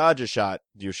time you dodge a shot,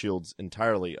 your shield's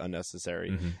entirely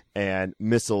unnecessary, and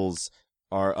missiles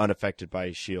are unaffected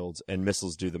by shields, and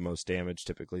missiles do the most damage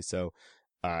typically. So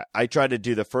I try to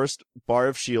do the first bar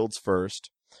of shields first,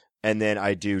 and then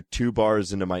I do 2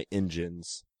 bars into my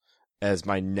engines as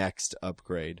my next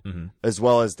upgrade, as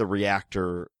well as the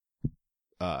reactor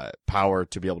power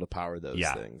to be able to power those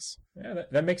things. Yeah,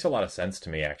 that makes a lot of sense to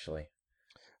me, actually.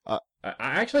 I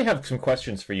actually have some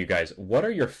questions for you guys. What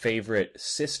are your favorite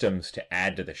systems to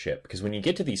add to the ship? Because when you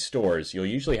get to these stores, you'll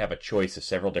usually have a choice of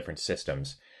several different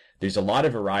systems. There's a lot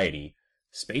of variety.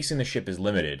 Space in the ship is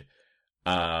limited.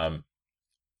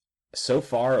 So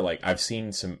far, like I've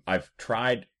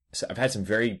had some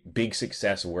very big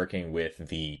success working with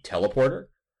the teleporter.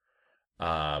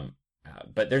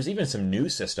 But there's even some new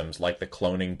systems like the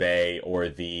cloning bay or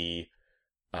the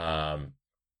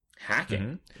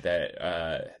hacking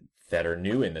that are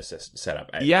new in this setup.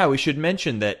 Yeah, we should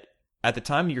mention that at the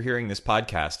time you're hearing this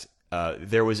podcast,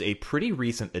 there was a pretty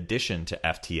recent addition to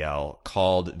FTL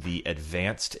called the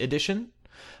Advanced Edition.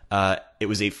 It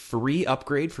was a free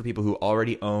upgrade for people who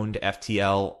already owned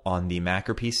FTL on the Mac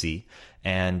or PC,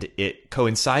 and it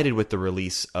coincided with the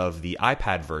release of the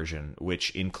iPad version,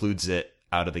 which includes it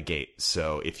out of the gate.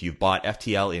 So if you've bought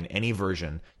FTL in any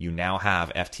version, you now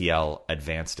have FTL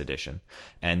Advanced Edition.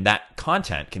 And that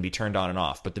content can be turned on and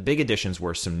off. But the big additions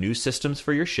were some new systems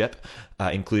for your ship,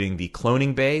 including the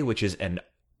cloning bay, which is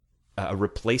a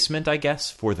replacement, I guess,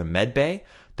 for the med bay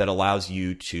that allows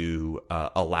you to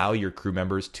allow your crew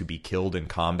members to be killed in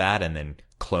combat and then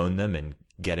clone them and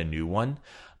get a new one.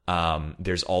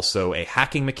 There's also a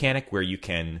hacking mechanic where you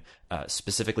can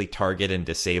specifically target and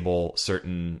disable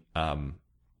certain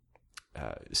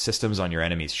systems on your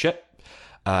enemy's ship.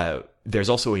 There's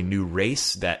also a new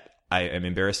race that I am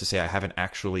embarrassed to say I haven't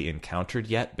actually encountered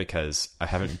yet because I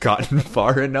haven't gotten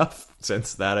far enough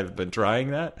since that I've been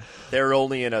trying that. They're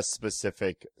only in a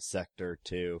specific sector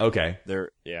too. Okay.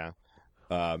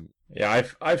 Yeah,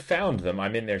 I've found them.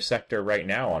 I'm in their sector right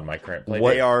now on my current playthrough.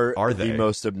 They are they? the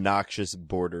most obnoxious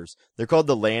borders. They're called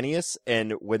the Lanius,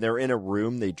 and when they're in a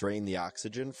room, they drain the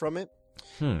oxygen from it.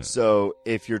 So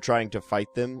if you're trying to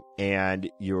fight them and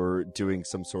you're doing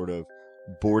some sort of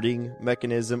boarding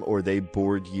mechanism or they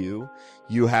board you,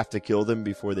 you have to kill them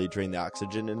before they drain the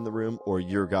oxygen in the room, or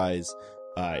your guys,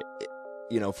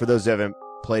 for those who haven't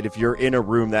played, if you're in a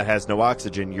room that has no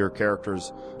oxygen, your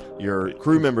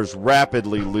crew members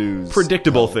rapidly lose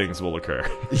Predictable health. things will occur.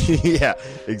 Yeah,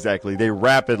 exactly. They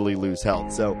rapidly lose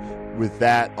health. So with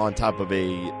that on top of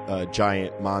a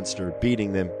giant monster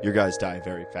beating them, your guys die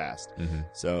very fast. Mm-hmm.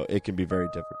 So it can be very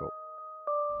difficult.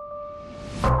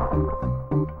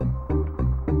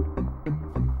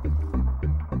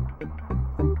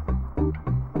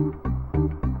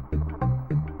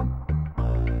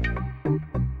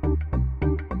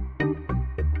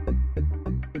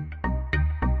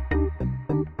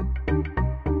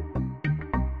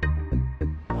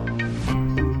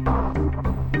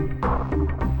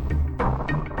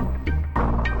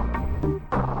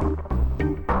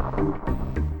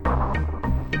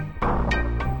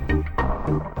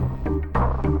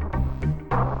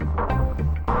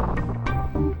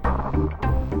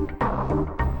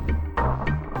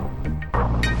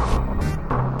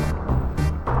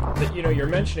 Your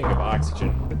mentioning of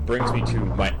oxygen brings me to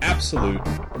my absolute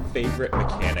favorite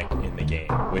mechanic in the game,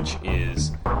 which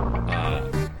is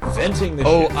venting the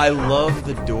ship. I love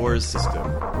the doors system.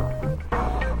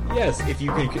 Yes, if you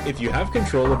have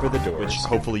control over the doors, Which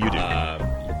hopefully you do.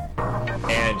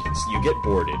 and you get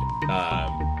boarded,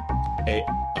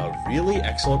 a really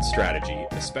excellent strategy,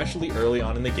 especially early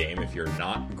on in the game, if you're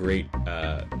not great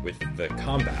with the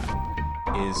combat,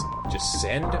 is just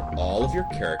send all of your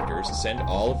characters, send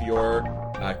all of your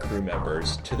crew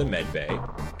members to the med bay,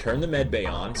 turn the med bay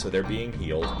on so they're being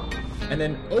healed, and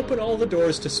then open all the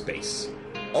doors to space.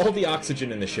 All the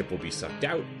oxygen in the ship will be sucked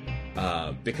out,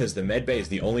 because the med bay is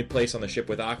the only place on the ship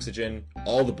with oxygen.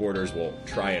 All the boarders will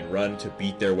try and run to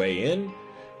beat their way in.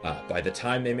 By the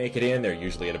time they make it in, they're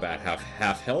usually at about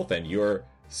half health, and you're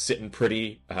sitting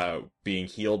pretty, being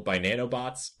healed by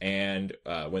nanobots, and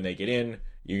when they get in,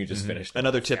 you can just finish them.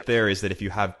 Another tip there is that if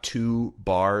you have 2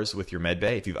 bars with your med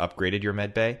bay, if you've upgraded your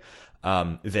med bay,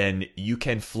 then you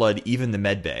can flood even the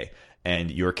med bay, and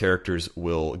your characters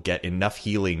will get enough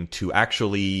healing to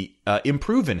actually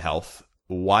improve in health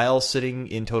while sitting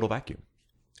in total vacuum.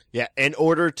 Yeah, in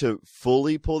order to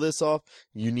fully pull this off,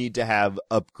 you need to have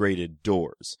upgraded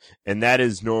doors. And that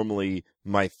is normally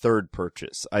my third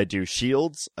purchase. I do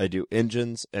shields, I do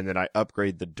engines, and then I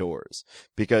upgrade the doors.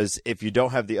 Because if you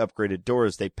don't have the upgraded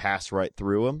doors, they pass right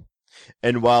through them.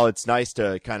 And while it's nice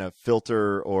to kind of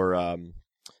filter or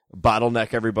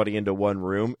bottleneck everybody into one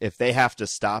room, if they have to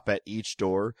stop at each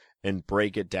door and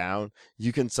break it down,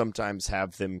 you can sometimes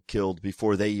have them killed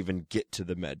before they even get to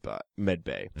the med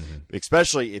bay.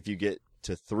 Especially if you get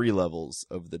to 3 levels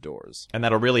of the doors. And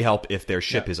that'll really help if their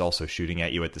ship is also shooting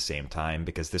at you at the same time,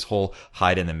 because this whole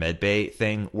hide in the med bay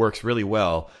thing works really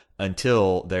well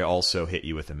until they also hit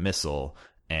you with a missile,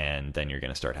 and then you're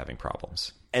going to start having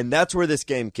problems. And that's where this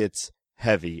game gets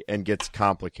heavy and gets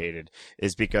complicated,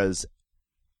 is because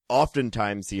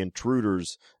oftentimes the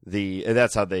intruders,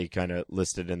 that's how they kind of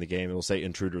listed in the game. It'll say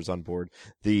intruders on board.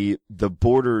 The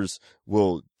boarders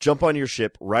will jump on your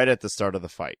ship right at the start of the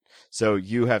fight. So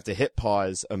you have to hit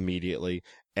pause immediately,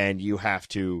 and you have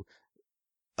to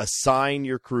assign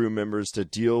your crew members to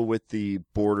deal with the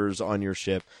boarders on your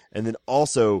ship, and then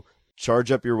also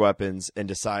charge up your weapons and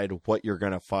decide what you're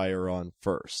going to fire on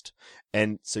first.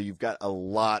 And so you've got a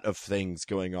lot of things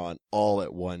going on all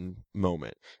at one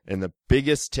moment. And the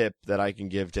biggest tip that I can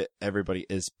give to everybody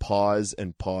is pause,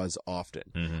 and pause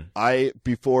often.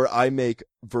 Before I make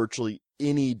virtually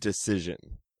any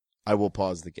decision, I will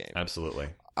pause the game. Absolutely.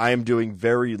 I am doing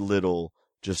very little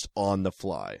just on the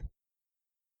fly.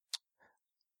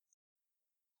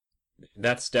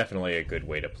 That's definitely a good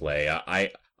way to play.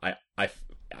 I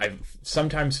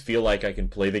sometimes feel like I can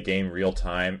play the game real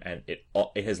time, and it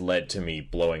has led to me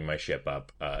blowing my ship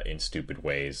up in stupid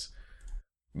ways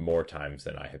more times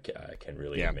than I can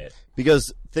really admit.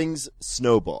 Because things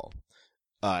snowball.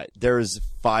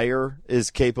 Fire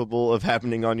is capable of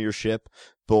happening on your ship,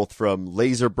 both from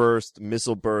laser burst,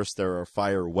 missile burst. There are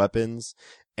fire weapons,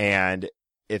 and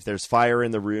if there's fire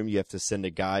in the room, you have to send a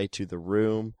guy to the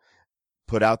room,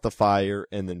 put out the fire,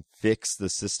 and then fix the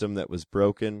system that was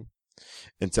broken.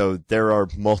 And so there are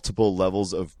multiple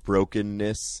levels of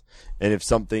brokenness, and if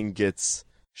something gets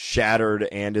shattered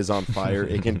and is on fire,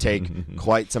 it can take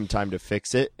quite some time to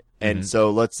fix it. And so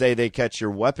let's say they catch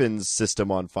your weapons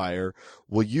system on fire.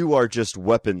 Well, you are just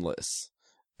weaponless,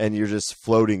 and you're just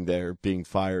floating there being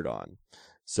fired on.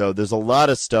 So there's a lot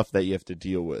of stuff that you have to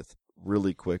deal with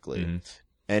really quickly.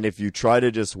 And if you try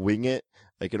to just wing it,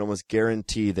 I can almost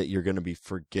guarantee that you're going to be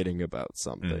forgetting about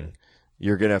something.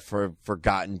 You're going to have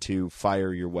forgotten to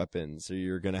fire your weapons, or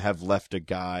you're going to have left a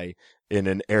guy in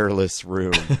an airless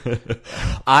room.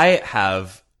 I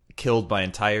have killed my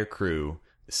entire crew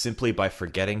simply by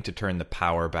forgetting to turn the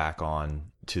power back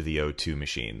on to the O2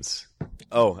 machines.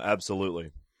 Oh,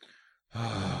 absolutely.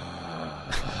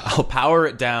 I'll power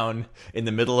it down in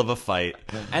the middle of a fight,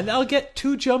 and I'll get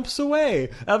 2 jumps away.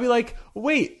 I'll be like,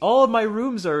 wait, all of my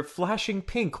rooms are flashing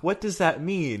pink. What does that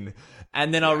mean?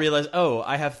 And then I'll realize, oh,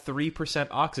 I have 3%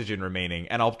 oxygen remaining,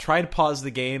 and I'll try to pause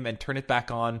the game and turn it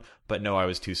back on, but no, I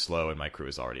was too slow, and my crew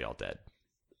is already all dead.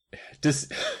 Does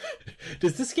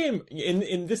this game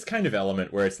in this kind of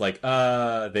element where it's like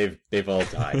they've all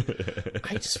died?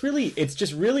 It's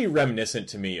just really reminiscent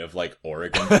to me of like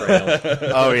Oregon Trail.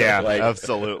 Oh yeah, like,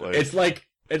 absolutely. It's like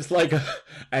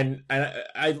and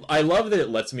I love that it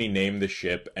lets me name the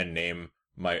ship and name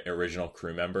my original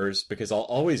crew members, because I'll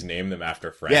always name them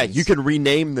after friends. Yeah, you can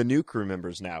rename the new crew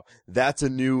members now. That's a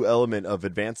new element of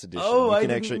Advanced Edition. Oh, I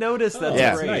didn't notice that.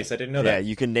 Yeah. That's nice. I didn't know that. Yeah,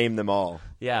 you can name them all.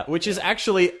 Yeah, which is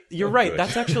actually, you're right, good.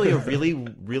 that's actually a really,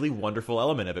 really wonderful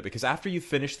element of it, because after you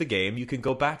finish the game, you can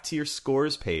go back to your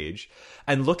scores page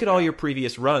and look at all your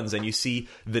previous runs, and you see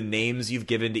the names you've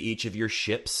given to each of your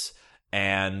ships,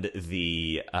 and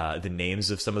the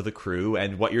names of some of the crew,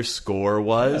 and what your score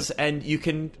was, and you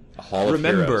can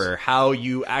remember how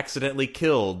you accidentally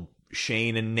killed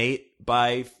Shane and Nate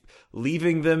by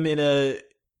leaving them in a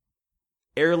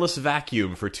airless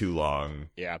vacuum for too long.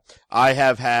 Yeah. I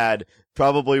have had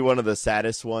probably one of the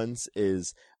saddest ones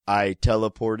is I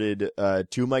teleported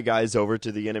 2 of my guys over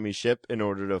to the enemy ship in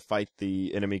order to fight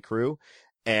the enemy crew,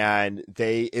 and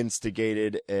they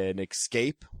instigated an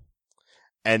escape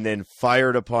and then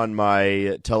fired upon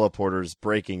my teleporters,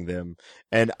 breaking them,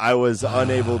 and I was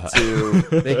unable to...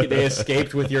 They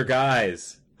escaped with your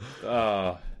guys.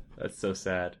 Oh, that's so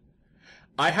sad.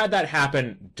 I had that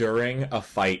happen during a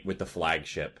fight with the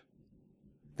flagship.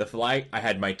 I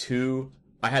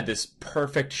had this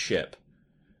perfect ship.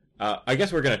 I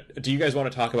guess do you guys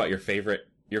want to talk about your favorite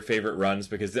runs?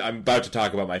 Because I'm about to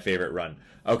talk about my favorite run.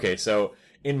 Okay, so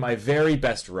in my very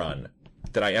best run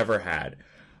that I ever had,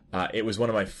 it was one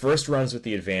of my first runs with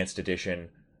the Advanced Edition.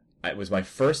 It was my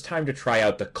first time to try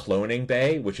out the cloning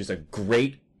bay, which is a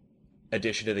great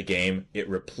addition to the game. It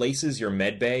replaces your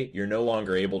med bay. You're no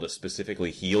longer able to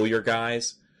specifically heal your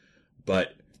guys,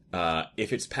 but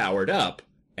if it's powered up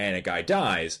and a guy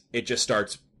dies, it just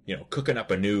starts, cooking up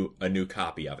a new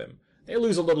copy of him. They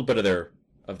lose a little bit of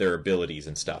their abilities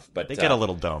and stuff, but they get a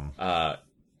little dumb.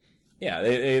 Yeah,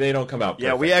 they don't come out perfect.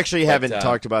 Yeah, we actually haven't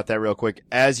talked about that real quick.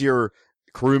 As your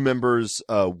crew members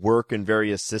work in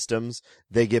various systems,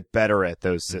 they get better at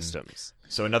those systems.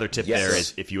 So another tip there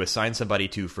is if you assign somebody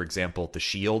to, for example, the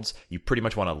shields, you pretty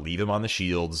much want to leave him on the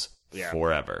shields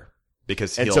forever,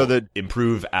 because he'll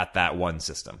improve at that one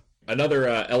system. Another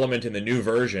element in the new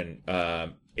version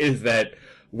is that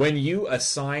when you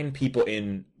assign people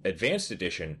in Advanced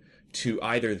Edition to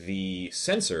either the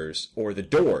sensors or the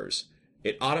doors,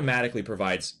 it automatically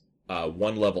provides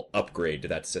 1-level upgrade to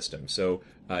that system. So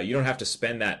you don't have to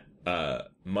spend that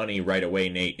money right away,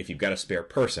 Nate, if you've got a spare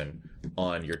person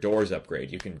on your doors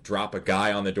upgrade. You can drop a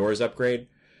guy on the doors upgrade.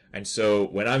 And so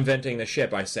when I'm venting the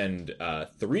ship, I send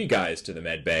 3 guys to the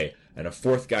med bay and a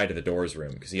 4th guy to the doors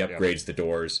room, because he upgrades the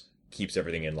doors, keeps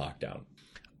everything in lockdown.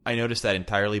 I noticed that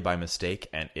entirely by mistake,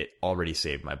 and it already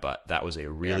saved my butt. That was a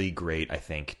really great, I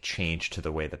think, change to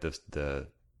the way that the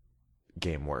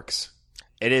game works.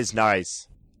 It is nice.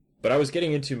 But I was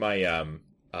getting into my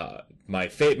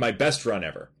my best run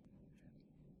ever.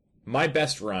 My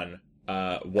best run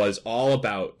was all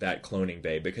about that cloning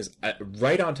bay, because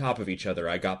right on top of each other,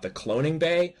 I got the cloning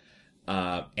bay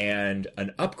and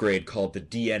an upgrade called the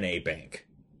DNA bank.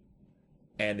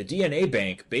 And the DNA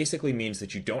bank basically means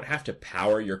that you don't have to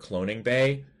power your cloning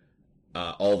bay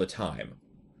all the time.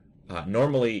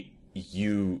 Normally,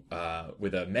 you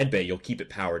with a med bay, you'll keep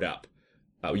it powered up.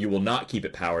 You will not keep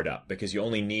it powered up because you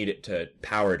only need it to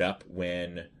power it up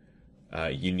when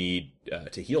you need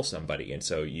to heal somebody, and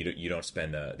so you don't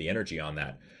spend the energy on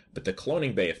that. But the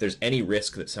cloning bay, if there's any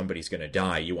risk that somebody's going to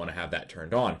die, you want to have that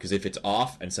turned on, because if it's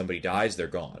off and somebody dies, they're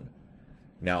gone.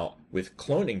 Now, with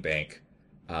cloning bank,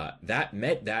 that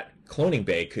cloning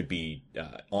bay could be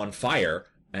on fire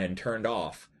and turned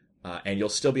off, and you'll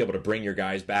still be able to bring your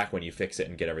guys back when you fix it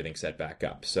and get everything set back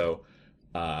up. So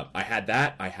I had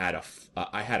that. I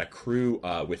had a crew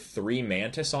with 3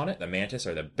 Mantis on it. The Mantis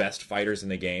are the best fighters in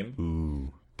the game.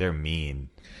 Ooh, they're mean.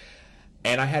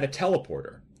 And I had a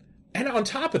teleporter. And on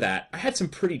top of that, I had some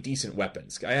pretty decent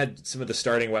weapons. I had some of the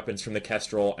starting weapons from the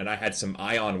Kestrel, and I had some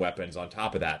ion weapons on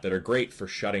top of that are great for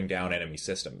shutting down enemy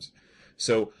systems.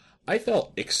 So I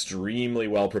felt extremely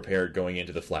well prepared going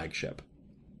into the flagship.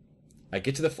 I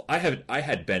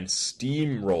had been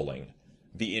steamrolling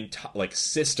the entire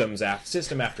system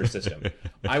after system.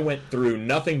 I went through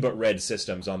nothing but red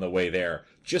systems on the way there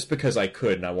just because I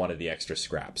could and I wanted the extra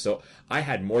scrap. So I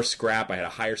had more scrap. I had a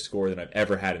higher score than I've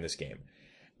ever had in this game.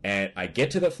 And I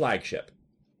get to the flagship.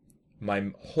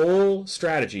 My whole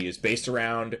strategy is based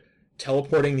around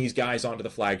teleporting these guys onto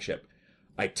the flagship.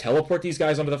 I teleport these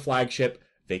guys onto the flagship.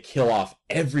 They kill off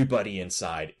everybody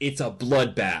inside. It's a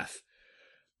bloodbath.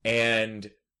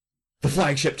 And the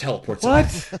flagship teleports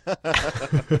off.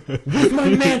 With my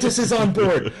mantises on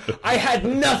board. I had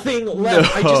nothing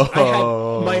left.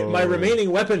 No. I had my remaining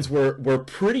weapons were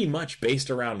pretty much based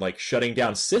around shutting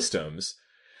down systems.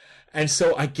 And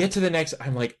so I get to the next,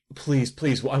 I'm like, please,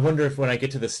 I wonder if when I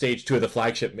get to the stage 2 of the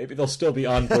flagship, maybe they'll still be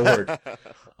on board.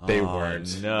 They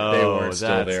weren't. No, they weren't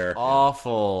still there. That's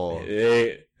awful.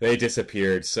 They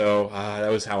disappeared. So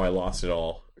that was how I lost it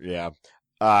all. Yeah.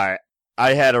 I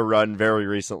had a run very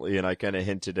recently, and I kind of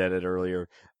hinted at it earlier.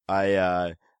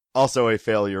 I also a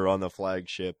failure on the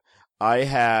flagship. I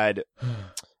had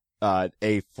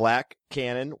a flak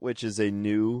cannon, which is a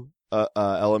new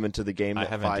element to the game that I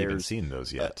haven't fires. even seen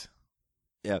those yet.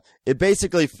 Yeah, it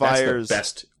basically fires.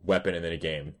 That's the best weapon in the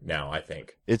game now, I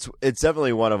think. It's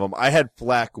definitely one of them. I had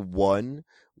flak 1,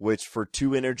 which for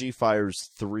 2 energy fires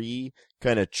 3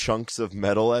 kind of chunks of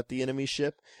metal at the enemy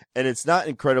ship, and it's not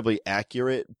incredibly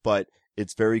accurate, but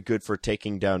it's very good for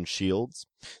taking down shields.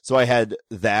 So I had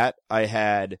that. I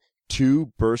had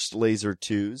 2 burst laser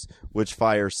 2s, which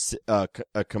fire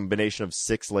a combination of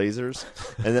 6 lasers,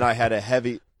 and then I had a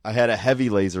heavy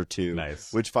laser 2,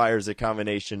 Nice. which fires a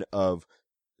combination of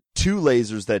 2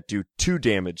 lasers that do 2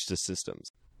 damage to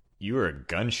systems. You were a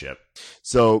gunship.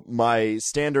 So my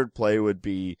standard play would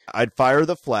be I'd fire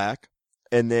the flak,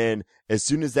 and then as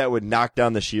soon as that would knock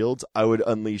down the shields, I would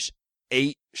unleash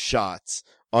 8 shots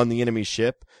on the enemy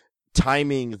ship,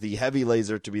 timing the heavy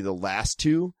laser to be the last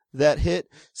 2 that hit,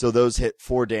 so those hit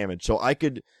 4 damage. So I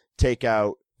could take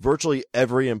out virtually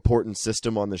every important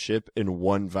system on the ship in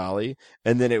one volley,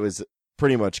 and then it was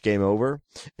pretty much game over.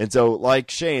 And so, like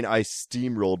Shane, I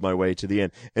steamrolled my way to the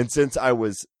end. And since I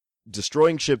was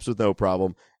destroying ships with no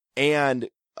problem and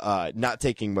not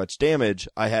taking much damage,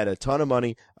 I had a ton of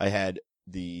money. I had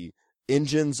the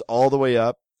engines all the way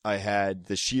up. I had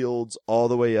the shields all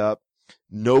the way up.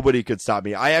 Nobody could stop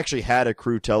me. I actually had a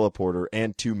crew teleporter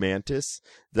and 2 Mantis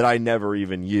that I never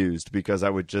even used because I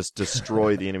would just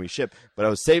destroy the enemy ship. But I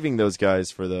was saving those guys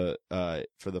for the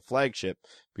flagship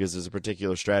because there's a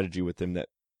particular strategy with them that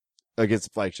against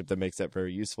the flagship that makes that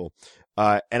very useful.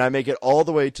 And I make it all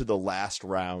the way to the last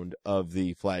round of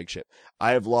the flagship.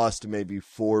 I have lost maybe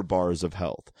 4 bars of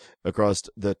health across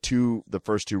the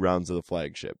first 2 rounds of the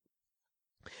flagship.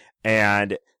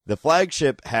 And the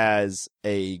flagship has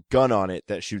a gun on it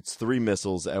that shoots 3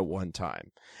 missiles at one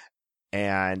time.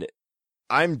 And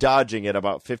I'm dodging at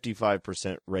about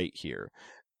 55% rate here.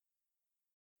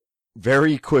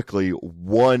 Very quickly,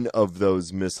 one of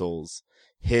those missiles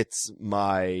hits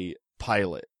my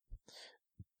pilot,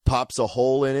 pops a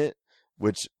hole in it,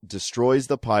 which destroys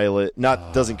the pilot.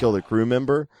 Doesn't kill the crew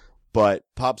member, but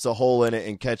pops a hole in it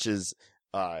and catches...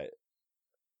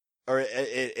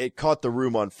 It caught the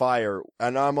room on fire,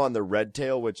 and I'm on the Red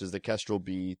Tail, which is the Kestrel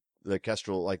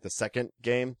like the second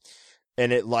game,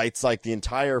 and it lights like the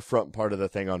entire front part of the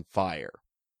thing on fire.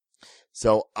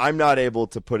 So I'm not able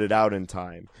to put it out in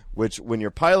time, which when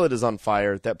your pilot is on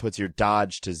fire, that puts your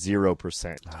dodge to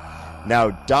 0%. Now,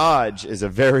 dodge is was a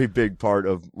very big part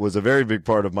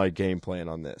of my game plan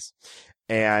on this.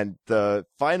 And the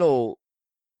final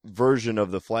version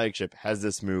of the flagship has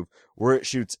this move where it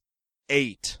shoots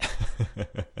 8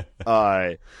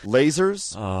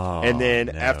 lasers, Oh, and then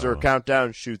no. after a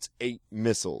countdown shoots 8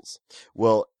 missiles.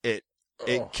 Well, it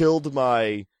killed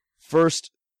my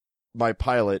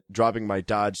pilot, dropping my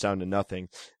dodge down to nothing.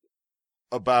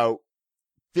 About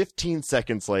 15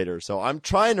 seconds later, so I'm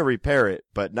trying to repair it,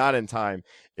 but not in time.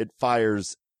 It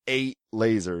fires 8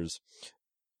 lasers.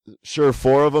 Sure,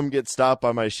 4 of them get stopped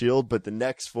by my shield, but the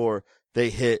next 4, they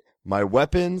hit my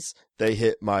weapons, they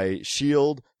hit my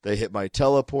shield, they hit my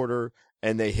teleporter,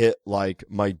 and they hit, like,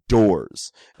 my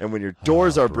doors. And when your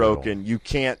doors are brutal. broken, you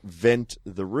can't vent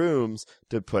the rooms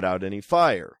to put out any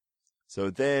fire. So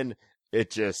then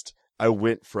I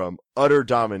went from utter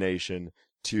domination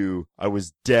to I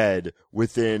was dead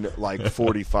within, like,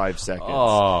 45 seconds.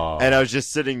 Oh. And I was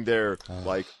just sitting there,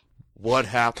 like, what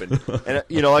happened? And,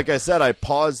 like I said, I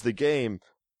pause the game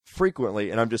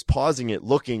frequently, and I'm just pausing it,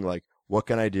 looking like, what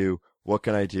can I do? What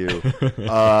can I do?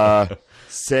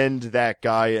 Send that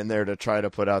guy in there to try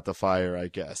to put out the fire, I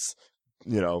guess.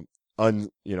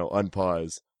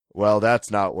 Unpause. Well, that's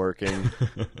not working.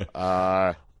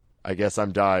 I guess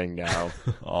I'm dying now.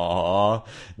 Aw,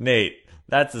 Nate,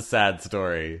 that's a sad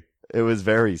story. It was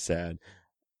very sad.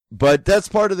 But that's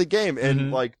part of the game.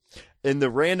 And, and the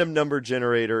random number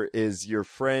generator is your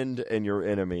friend and your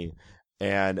enemy.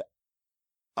 And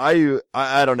I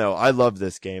don't know. I love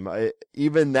this game. I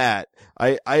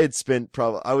had spent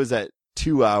I was at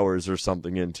 2 hours or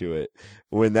something into it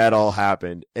when that all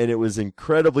happened. And it was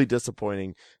incredibly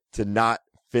disappointing to not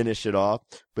finish it off,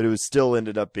 but it was still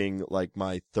ended up being like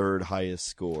my 3rd highest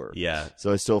score. Yeah.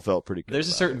 So I still felt pretty good. There's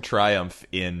a certain triumph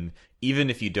in, even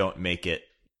if you don't make it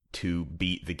to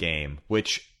beat the game,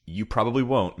 which you probably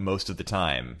won't most of the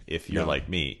time if you're like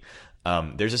me.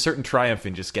 There's a certain triumph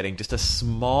in just getting just a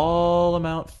small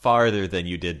amount farther than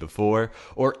you did before,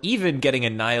 or even getting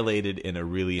annihilated in a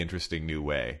really interesting new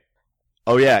way.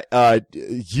 Oh yeah,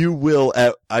 you will.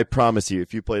 I promise you,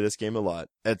 if you play this game a lot,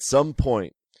 at some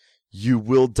point you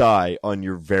will die on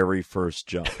your very first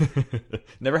jump.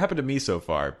 Never happened to me so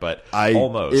far, but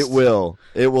almost. It will.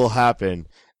 It will happen,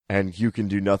 and you can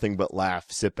do nothing but laugh,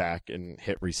 sit back, and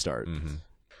hit restart. Mm-hmm.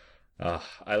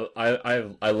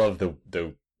 I love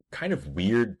the kind of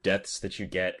weird deaths that you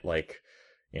get, like,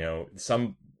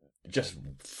 some just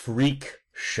freak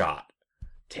shot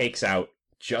takes out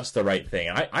just the right thing.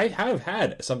 I have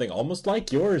had something almost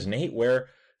like yours, Nate, where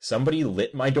somebody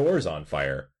lit my doors on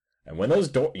fire. And when those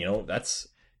doors, that's...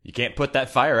 You can't put that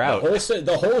fire out.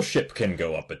 The whole ship can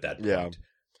go up at that point. Yeah.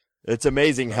 It's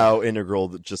amazing how integral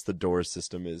just the door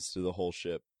system is to the whole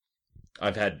ship.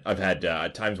 I've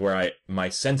had times where my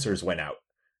sensors went out,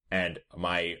 and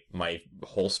my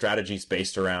whole strategy's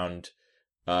based around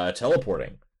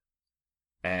teleporting,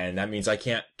 and that means I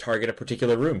can't target a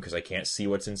particular room because I can't see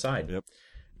what's inside. Yep.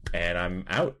 And I'm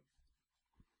out.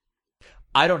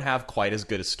 I don't have quite as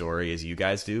good a story as you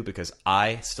guys do because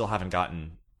I still haven't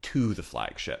gotten to the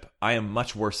flagship. I am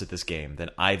much worse at this game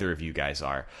than either of you guys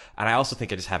are, and I also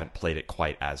think I just haven't played it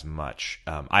quite as much.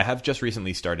 I have just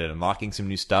recently started unlocking some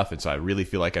new stuff, and so I really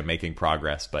feel like I'm making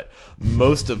progress, but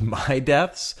most of my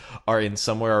deaths are in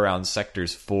somewhere around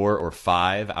sectors 4 or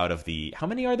 5 out of the... How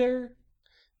many are there?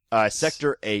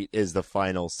 Sector 8 is the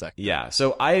final sector. Yeah,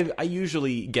 so I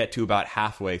usually get to about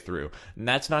halfway through. And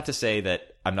that's not to say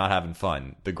that I'm not having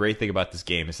fun. The great thing about this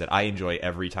game is that I enjoy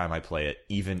every time I play it,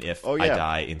 even if I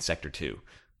die in Sector 2.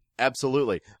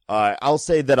 Absolutely. I'll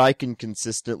say that I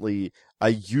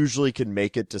usually can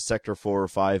make it to Sector 4 or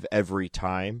 5 every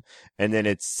time. And then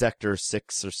it's Sector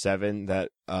 6 or 7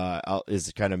 that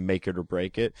is kind of make it or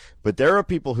break it. But there are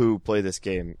people who play this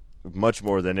game much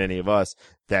more than any of us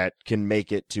that can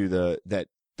make it to that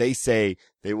they say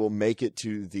they will make it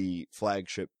to the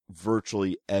flagship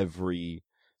virtually every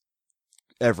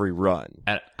run.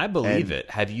 And I believe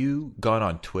it. Have you gone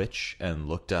on Twitch and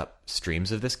looked up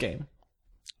streams of this game?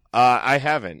 I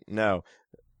haven't. No.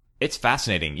 It's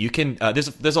fascinating. You can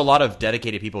there's a lot of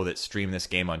dedicated people that stream this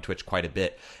game on Twitch quite a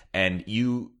bit, and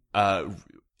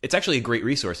it's actually a great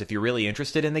resource if you're really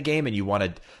interested in the game and you want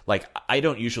to, like, I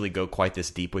don't usually go quite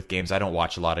this deep with games. I don't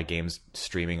watch a lot of games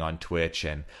streaming on Twitch,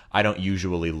 and I don't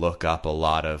usually look up a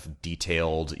lot of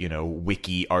detailed,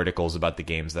 wiki articles about the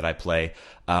games that I play.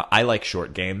 I like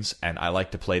short games, and I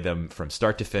like to play them from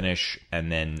start to finish,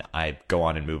 and then I go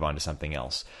on and move on to something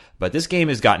else. But this game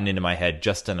has gotten into my head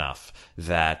just enough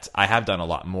that I have done a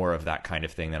lot more of that kind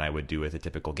of thing than I would do with a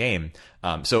typical game.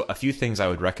 So a few things I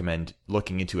would recommend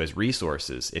looking into as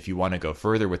resources if you want to go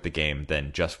further with the game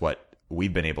than just what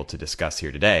we've been able to discuss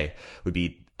here today would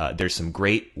be there's some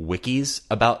great wikis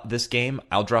about this game.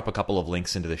 I'll drop a couple of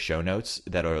links into the show notes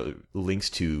that are links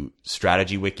to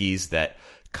strategy wikis that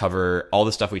cover all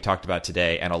the stuff we talked about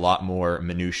today and a lot more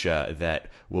minutia that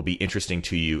will be interesting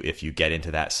to you if you get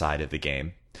into that side of the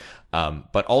game.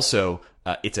 But also,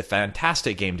 it's a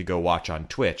fantastic game to go watch on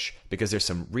Twitch because there's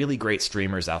some really great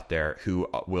streamers out there who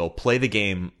will play the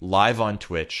game live on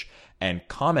Twitch and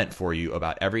comment for you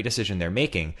about every decision they're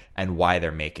making and why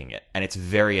they're making it. And it's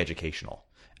very educational.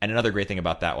 And another great thing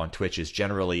about that on Twitch is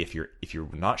generally if you're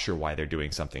not sure why they're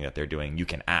doing something that they're doing, you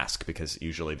can ask because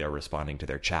usually they're responding to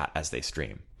their chat as they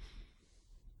stream.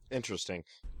 Interesting.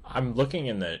 I'm looking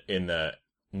in the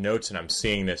notes and I'm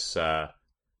seeing this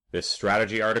this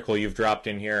strategy article you've dropped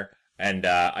in here, and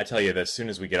I tell you that as soon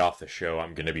as we get off the show,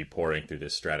 I'm going to be pouring through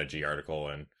this strategy article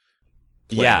and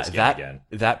playing this game again.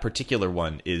 That particular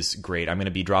one is great. I'm going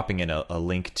to be dropping in a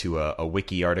link to a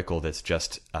wiki article that's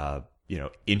just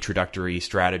introductory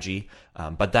strategy,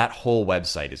 but that whole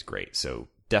website is great. So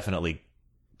definitely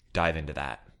dive into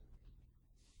that.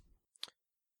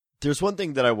 There's one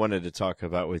thing that I wanted to talk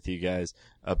about with you guys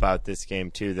about this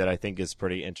game too that I think is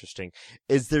pretty interesting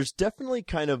is there's definitely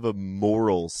kind of a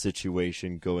moral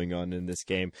situation going on in this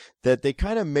game that they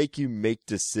kind of make you make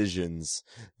decisions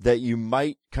that you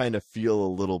might kind of feel a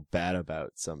little bad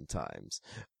about sometimes,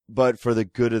 but for the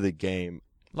good of the game.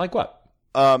 Like what?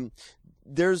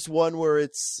 There's one where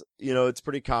it's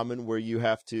pretty common where you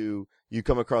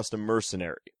come across a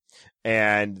mercenary.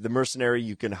 And the mercenary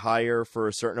you can hire for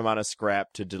a certain amount of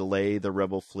scrap to delay the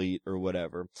rebel fleet or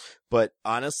whatever. But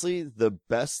honestly, the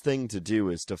best thing to do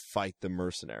is to fight the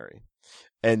mercenary.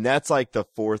 And that's like the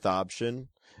fourth option.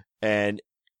 And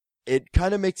it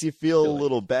kind of makes you feel a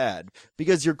little bad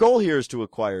because your goal here is to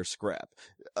acquire scrap.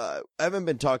 I haven't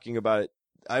been talking about it.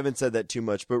 I haven't said that too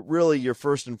much, but really your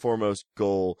first and foremost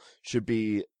goal should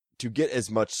be to get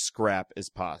as much scrap as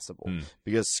possible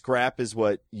because scrap is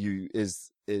what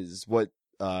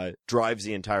drives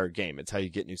the entire game. It's how you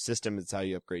get new systems. It's how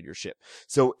you upgrade your ship.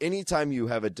 So anytime you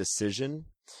have a decision,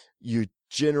 you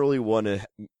generally want to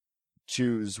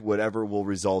choose whatever will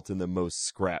result in the most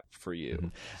scrap for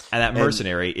you. And that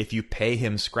mercenary, if you pay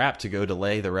him scrap to go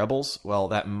delay the rebels, well,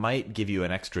 that might give you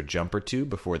an extra jump or two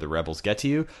before the rebels get to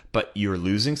you, but you're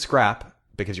losing scrap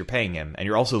because you're paying him, and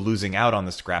you're also losing out on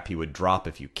the scrap he would drop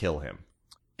if you kill him.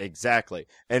 Exactly.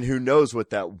 And who knows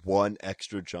what that one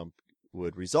extra jump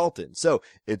would result in. So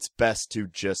it's best to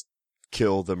just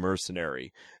kill the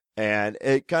mercenary. And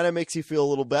it kind of makes you feel a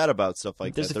little bad about stuff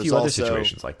like that. There's a few other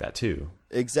situations like that too.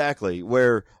 Exactly.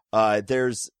 Where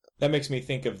there's... That makes me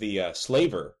think of the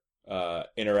slaver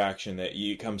interaction that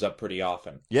comes up pretty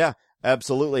often. Yeah,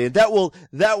 absolutely. And that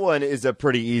one is a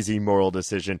pretty easy moral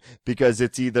decision because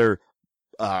it's either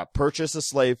purchase a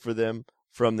slave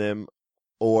from them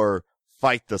or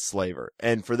fight the slaver.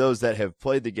 And for those that have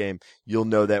played the game, you'll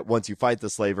know that once you fight the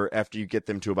slaver, after you get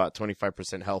them to about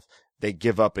 25% health, they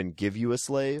give up and give you a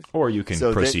slave. Or you can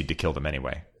proceed to kill them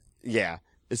anyway. Yeah.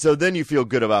 So then you feel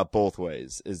good about both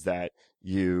ways, is that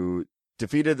you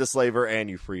defeated the slaver and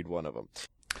you freed one of them.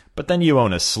 But then you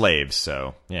own a slave,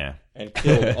 so, yeah. And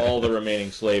killed all the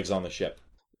remaining slaves on the ship.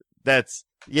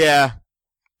 Yeah.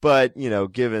 But,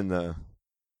 given the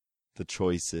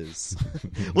choices.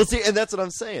 Well, see, and that's what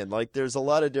I'm saying. Like, there's a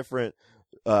lot of different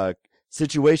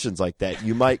situations like that.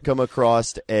 You might come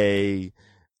across a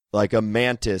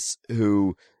mantis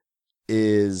who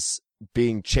is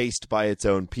being chased by its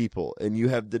own people, and you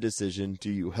have the decision: do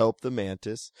you help the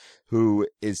mantis who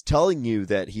is telling you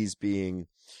that he's being,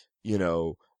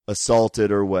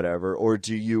 assaulted or whatever, or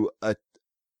do you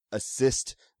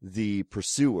assist the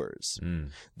pursuers?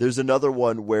 There's another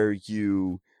one where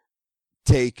you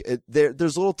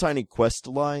there's little tiny quest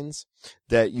lines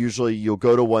that usually you'll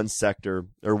go to one sector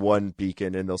or one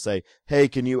beacon and they'll say, hey,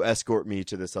 can you escort me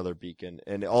to this other beacon?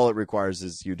 And all it requires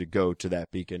is you to go to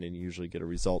that beacon and you usually get a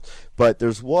result. But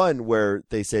there's one where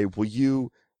they say, will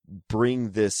you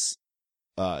bring this,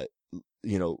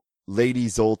 Lady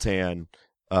Zoltan,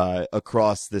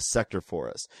 across this sector for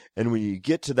us? And when you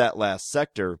get to that last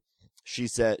sector, she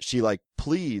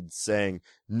pleads saying,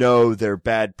 no, they're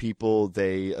bad people.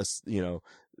 They,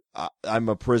 I'm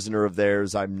a prisoner of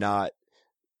theirs. I'm not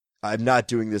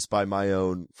doing this by my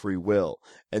own free will.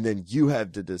 And then you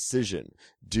have the decision.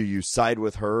 Do you side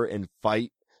with her and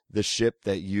fight the ship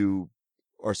that you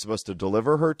are supposed to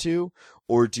deliver her to?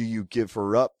 Or do you give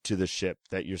her up to the ship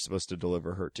that you're supposed to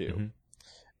deliver her to? Mm-hmm.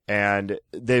 And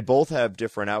they both have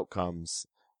different outcomes.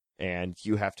 And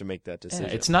you have to make that decision.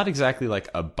 Yeah, it's not exactly like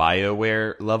a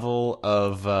BioWare level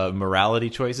of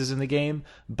morality choices in the game,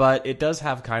 but it does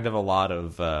have kind of a lot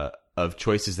of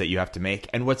choices that you have to make.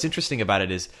 And what's interesting about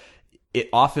it is it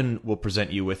often will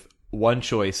present you with one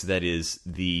choice that is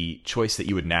the choice that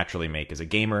you would naturally make as a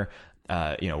gamer,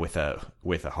 with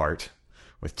a heart,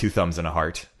 with 2 thumbs and a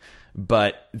heart.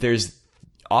 But there's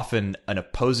often an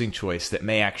opposing choice that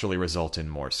may actually result in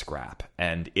more scrap.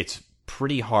 And it's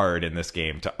pretty hard in this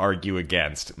game to argue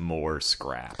against more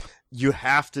scrap. You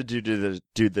have to do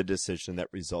the decision that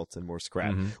results in more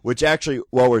scrap, which actually,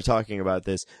 while we're talking about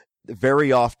this,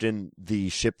 very often the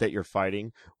ship that you're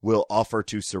fighting will offer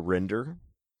to surrender,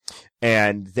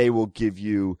 and they will give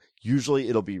you, usually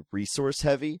it'll be resource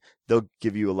heavy. They'll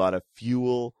give you a lot of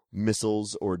fuel,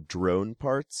 missiles, or drone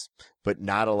parts, but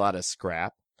not a lot of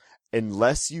scrap.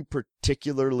 Unless you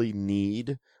particularly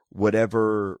need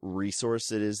whatever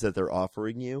resource it is that they're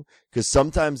offering you, because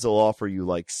sometimes they'll offer you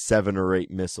like 7 or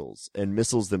 8 missiles, and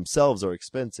missiles themselves are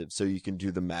expensive, so you can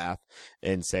do the math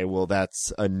and say, well,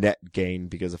 that's a net gain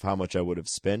because of how much I would have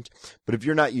spent. But if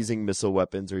you're not using missile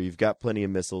weapons, or you've got plenty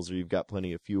of missiles, or you've got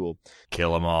plenty of fuel,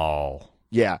 kill them all.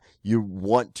 Yeah, you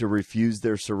want to refuse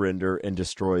their surrender and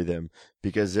destroy them,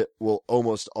 because it will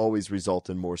almost always result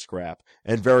in more scrap.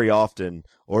 And very often,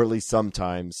 or at least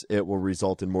sometimes, it will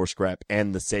result in more scrap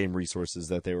and the same resources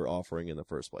that they were offering in the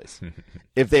first place.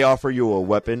 If they offer you a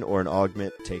weapon or an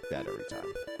augment, take that every time.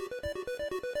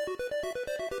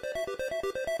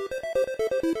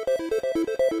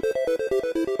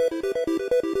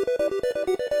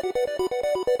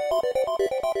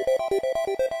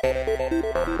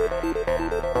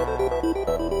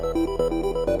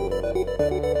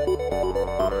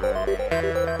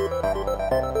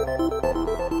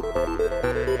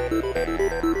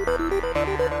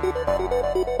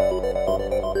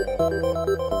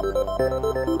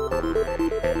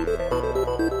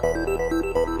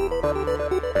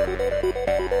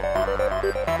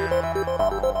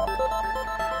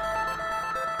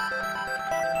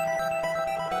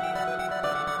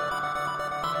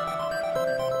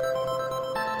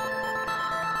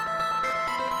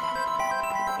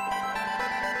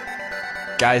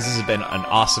 Guys, this has been an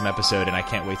awesome episode, and I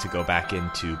can't wait to go back in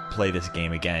to play this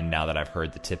game again now that I've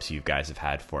heard the tips you guys have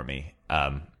had for me.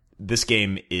 This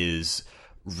game is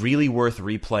really worth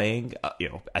replaying,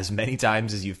 as many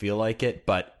times as you feel like it,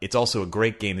 but it's also a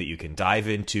great game that you can dive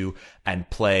into and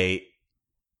play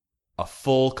a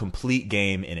full, complete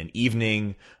game in an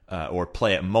evening, or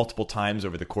play it multiple times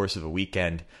over the course of a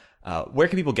weekend. Where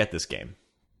can people get this game?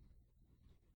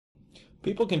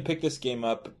 People can pick this game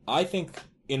up, I think.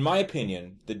 In my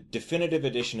opinion, the definitive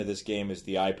edition of this game is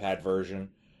the iPad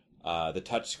version. The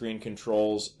touchscreen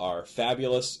controls are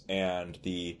fabulous, and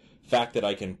the fact that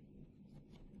I can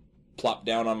plop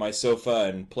down on my sofa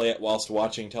and play it whilst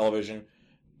watching television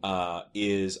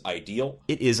is ideal.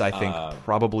 It is, I think,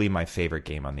 probably my favorite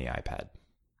game on the iPad.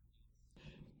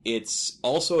 It's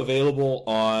also available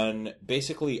on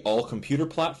basically all computer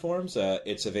platforms.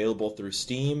 It's available through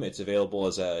Steam. It's available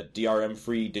as a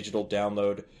DRM-free digital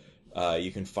download.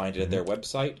 You can find it at their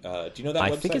website. Do you know that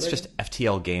website? I think it's just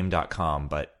FTLgame.com,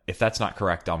 but if that's not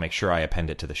correct, I'll make sure I append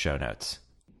it to the show notes.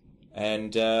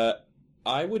 And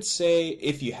I would say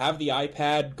if you have the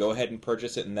iPad, go ahead and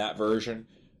purchase it in that version.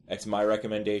 That's my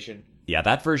recommendation. Yeah,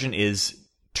 that version is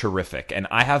terrific. And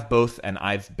I have both, and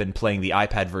I've been playing the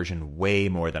iPad version way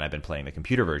more than I've been playing the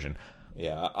computer version.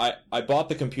 Yeah, I bought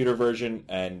the computer version,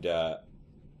 and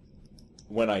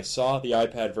when I saw the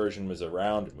iPad version was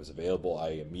around and was available,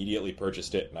 I immediately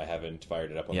purchased it, and I haven't fired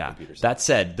it up on the computer side. That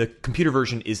said, the computer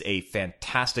version is a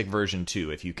fantastic version, too.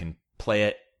 If you can play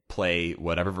it, play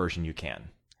whatever version you can.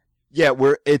 Yeah,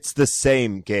 it's the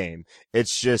same game.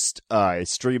 It's just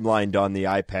streamlined on the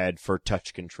iPad for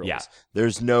touch controls. Yeah.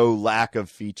 There's no lack of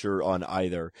feature on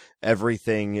either.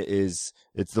 Everything it's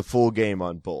the full game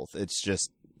on both. It's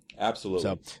just... Absolutely.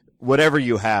 So, whatever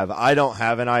you have. I don't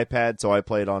have an iPad, so I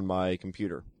play it on my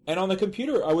computer. And on the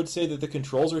computer, I would say that the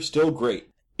controls are still great.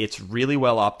 It's really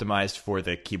well optimized for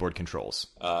the keyboard controls.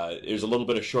 There's a little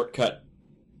bit of shortcut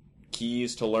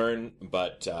keys to learn,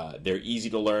 but they're easy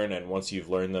to learn, and once you've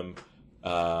learned them,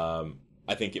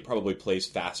 I think it probably plays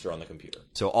faster on the computer.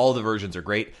 So all the versions are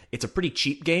great. It's a pretty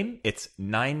cheap game. It's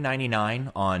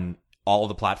 $9.99 on all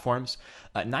the platforms.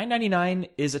 $9.99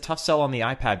 is a tough sell on the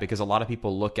iPad because a lot of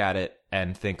people look at it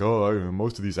and think,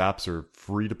 most of these apps are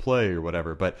free to play or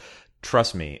whatever. But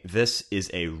trust me, this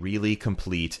is a really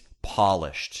complete,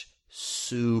 polished,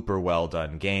 super well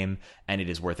done game, and it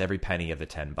is worth every penny of the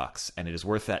 $10. And it is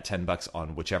worth that $10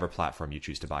 on whichever platform you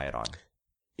choose to buy it on.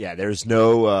 Yeah, there is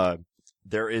no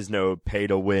pay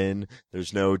to win.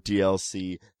 There's no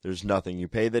DLC. There's nothing. You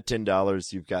pay the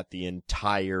 $10, you've got the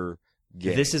entire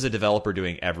game. This is a developer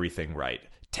doing everything right.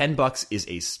 $10 is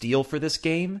a steal for this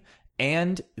game,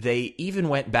 and they even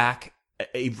went back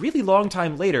a really long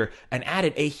time later and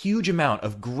added a huge amount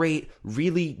of great,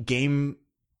 really game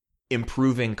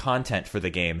improving content for the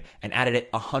game and added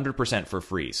it 100% for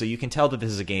free. So you can tell that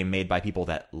this is a game made by people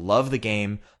that love the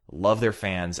game, love their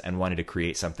fans, and wanted to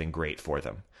create something great for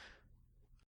them.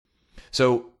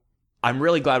 So I'm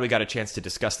really glad we got a chance to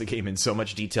discuss the game in so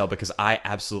much detail because I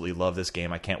absolutely love this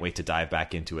game. I can't wait to dive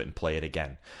back into it and play it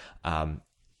again.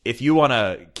 If you want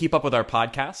to keep up with our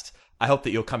podcast, I hope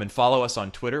that you'll come and follow us on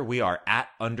Twitter. We are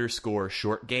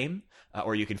 @_shortgame,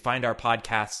 or you can find our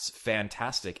podcast's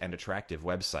fantastic and attractive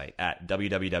website at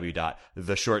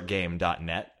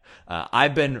www.theshortgame.net.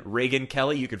 I've been Reagan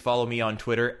Kelly. You can follow me on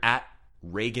Twitter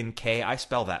 @ReaganK. I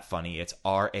spell that funny. It's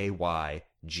RayganK.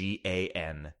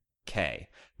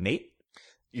 Nate?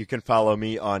 You can follow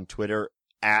me on Twitter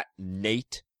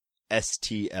 @NateSTL.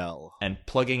 And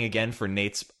plugging again for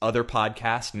Nate's other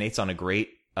podcast. Nate's on a great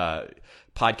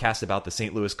podcast about the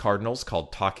St. Louis Cardinals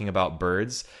called Talking About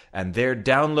Birds, and their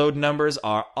download numbers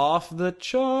are off the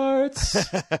charts.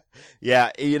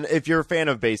 Yeah, if you're a fan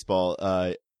of baseball,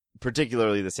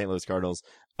 particularly the St. Louis Cardinals,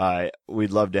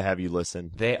 we'd love to have you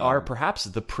listen. They are perhaps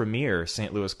the premier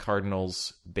St. Louis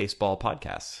Cardinals baseball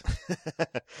podcast.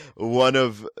 One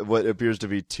of what appears to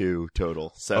be two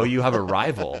total. So. Oh, you have a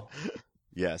rival.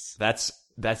 Yes. That's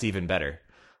even better.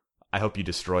 I hope you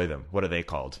destroy them. What are they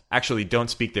called? Actually, don't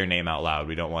speak their name out loud.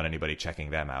 We don't want anybody checking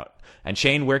them out. And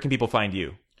Shane, where can people find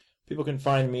you? People can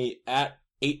find me at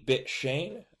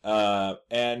 8BitShane.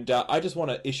 And I just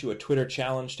want to issue a Twitter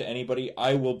challenge to anybody.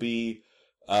 I will be,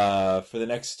 for the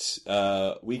next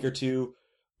week or two,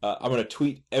 I'm going to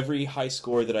tweet every high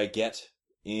score that I get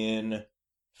in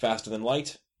Faster Than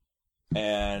Light.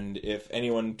 And if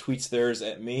anyone tweets theirs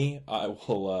at me, I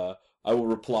will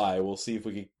reply. We'll see if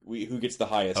who gets the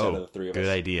highest out of the three of us. Good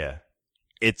idea.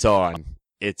 It's on.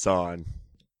 It's on.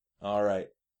 All right.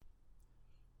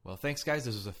 Well, thanks, guys.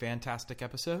 This was a fantastic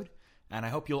episode, and I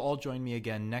hope you'll all join me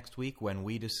again next week when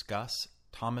we discuss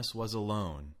Thomas Was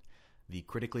Alone, the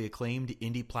critically acclaimed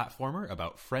indie platformer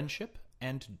about friendship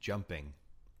and jumping.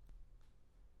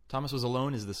 Thomas Was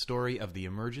Alone is the story of the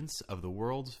emergence of the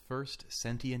world's first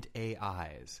sentient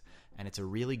AIs, and it's a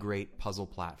really great puzzle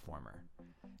platformer.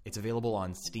 It's available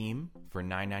on Steam for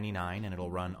 $9.99, and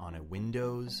it'll run on a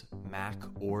Windows, Mac,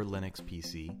 or Linux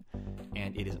PC.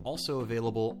 And it is also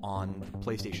available on the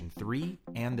PlayStation 3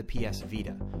 and the PS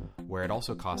Vita, where it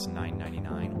also costs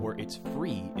 $9.99, or it's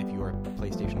free if you're a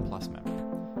PlayStation Plus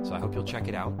member. So I hope you'll check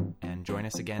it out and join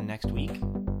us again next week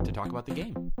to talk about the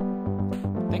game.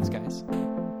 Thanks, guys.